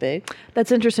like this big.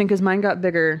 That's interesting because mine got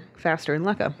bigger faster in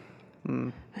LECA.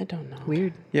 I don't know.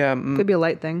 Weird. Yeah. Could be a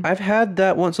light thing. I've had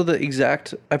that one. So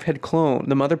I've had clone.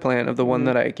 The mother plant of the one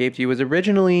that I gave to you was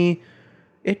originally,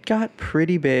 it got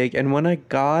pretty big. And when I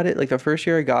got it, like the first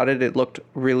year I got it, it looked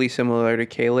really similar to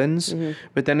Kaylin's.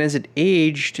 But then as it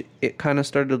aged, it kind of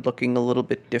started looking a little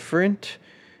bit different,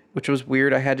 which was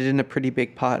weird. I had it in a pretty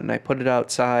big pot and I put it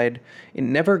outside. It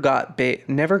never got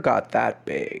that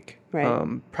big.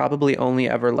 Right. Probably only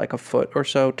ever like a foot or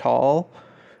so tall.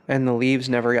 And the leaves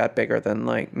never got bigger than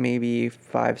like maybe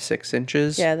 5-6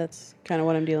 inches. Yeah, that's kind of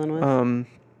what I'm dealing with.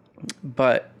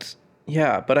 But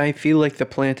I feel like the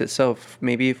plant itself,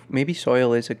 maybe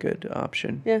soil is a good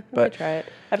option. Yeah, I could try it.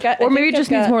 Or maybe it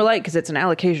just needs more light because it's an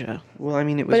alocasia. Well, I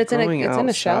mean, it was But it's growing outside. in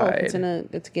a shell.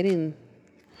 It's getting.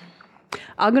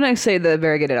 I'm going to say the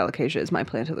variegated alocasia is my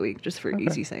plant of the week, just for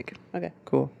easy sake. Okay.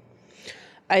 Cool.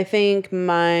 I think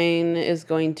mine is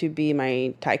going to be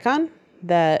my Tycon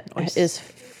that is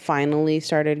finally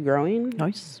started growing.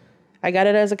 Nice. I got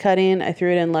it as a cutting. I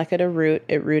threw it in LECA to root.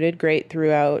 It rooted great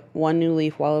throughout. One new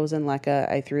leaf while it was in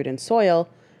LECA. I threw it in soil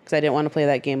because I didn't want to play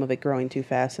that game of it growing too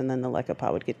fast and then the LECA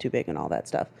pot would get too big and all that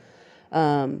stuff.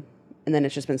 And then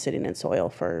it's just been sitting in soil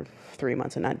for 3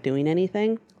 months and not doing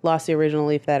anything. Lost the original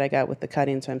leaf that I got with the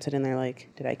cutting, so I'm sitting there like,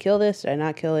 did I kill this? Did I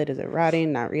not kill it? Is it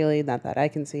rotting? Not really. Not that I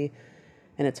can see.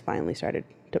 And it's finally started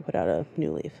to put out a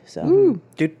new leaf. So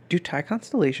Do Thai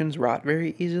constellations rot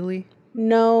very easily?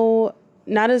 no,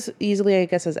 not as easily, I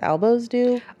guess, as albos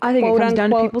do. I think it Quote, comes down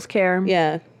to unquote. people's care.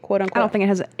 Yeah, quote unquote. I don't think it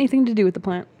has anything to do with the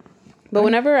plant. But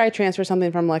whenever I transfer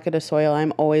something from LECA to soil,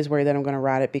 I'm always worried that I'm going to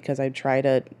rot it because I try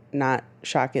to not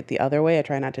shock it the other way. I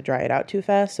try not to dry it out too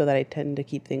fast so that I tend to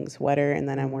keep things wetter, and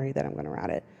then I'm worried that I'm going to rot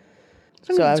it.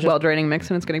 So it's well draining mix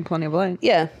and it's getting plenty of light.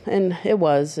 Yeah, and it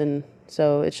was, and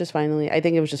so it's just finally, I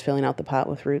think it was just filling out the pot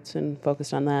with roots and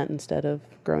focused on that instead of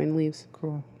growing leaves.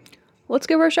 Cool. Let's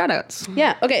give our shout outs.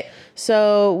 Yeah, okay.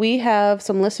 So we have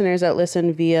some listeners that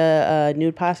listen via a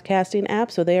nude podcasting app,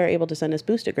 so they are able to send us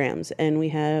boostograms, and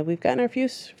we've gotten our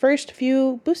first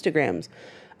few boostograms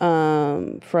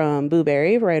from Boo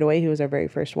Berry right away, who was our very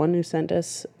first one, who sent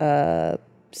us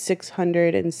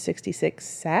 666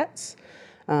 sats.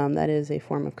 That is a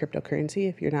form of cryptocurrency,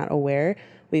 if you're not aware.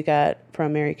 We got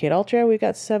from Mary Kate Ultra, we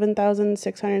got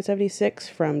 7,676.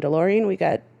 From DeLorean, we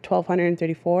got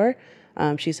 1,234.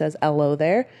 She says hello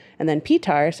there. And then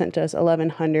Pitar sent us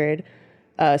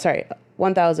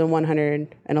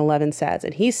 1,111 sats.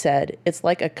 And he said, it's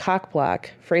like a cock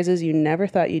block, phrases you never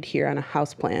thought you'd hear on a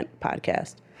houseplant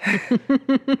podcast.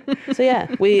 So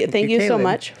yeah, we thank you so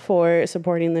much for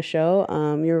supporting the show.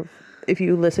 If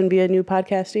you listen via a new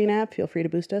podcasting app, feel free to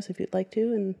boost us if you'd like to,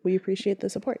 and we appreciate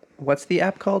the support. What's the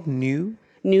app called? Nude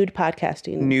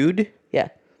podcasting. Nude? Yeah.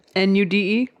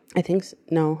 NUDE? I think so.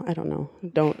 No, I don't know.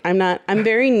 I'm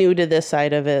very new to this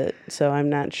side of it, so I'm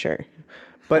not sure.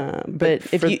 But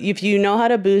if you know how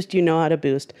to boost, you know how to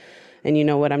boost, and you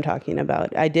know what I'm talking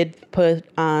about. I did put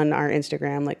on our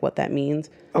Instagram like what that means.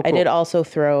 Oh, cool. I did also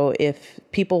throw, if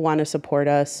people want to support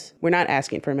us, we're not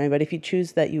asking for money, but if you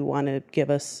choose that you want to give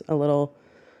us a little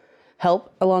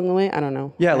help along the way, I don't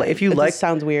know. Yeah, if you like,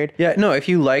 sounds weird. Yeah, no, if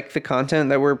you like the content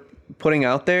that we're putting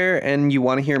out there and you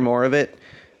want to hear more of it,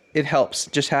 it helps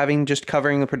just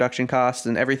covering the production costs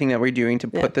and everything that we're doing to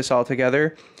put this all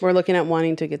together. We're looking at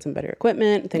wanting to get some better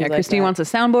equipment, things like that. Christine wants a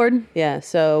soundboard. Yeah,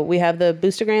 so we have the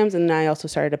Boostagrams, and I also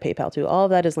started a PayPal too. All of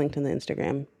that is linked in the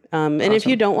Instagram. And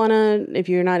awesome. If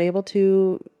you're not able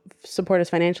to support us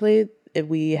financially,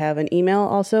 we have an email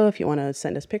also if you want to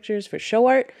send us pictures for show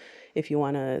art. If you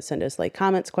want to send us like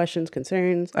comments, questions,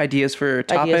 concerns, ideas for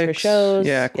topics, ideas for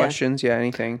shows, questions,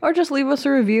 anything, or just leave us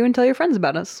a review and tell your friends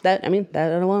about us. That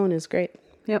alone is great.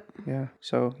 Yep. Yeah.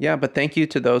 So but thank you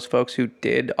to those folks who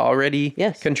did already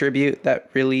contribute. That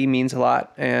really means a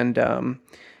lot. And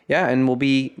and we'll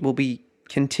be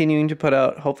continuing to put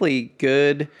out hopefully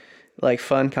good, like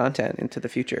fun content into the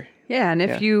future. Yeah, and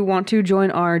if you want to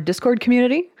join our Discord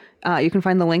community, you can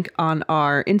find the link on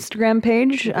our Instagram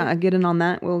page. Get in on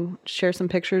that. We'll share some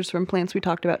pictures from plants we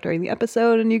talked about during the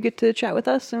episode, and you get to chat with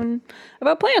us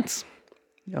about plants.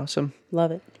 Awesome.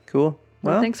 Love it. Cool.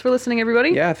 Well, thanks for listening,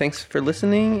 everybody. Yeah, thanks for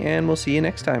listening, and we'll see you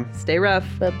next time. Stay rough.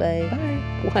 Bye-bye.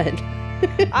 Bye.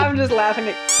 What? I'm just laughing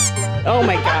at... Oh,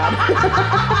 my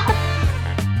God.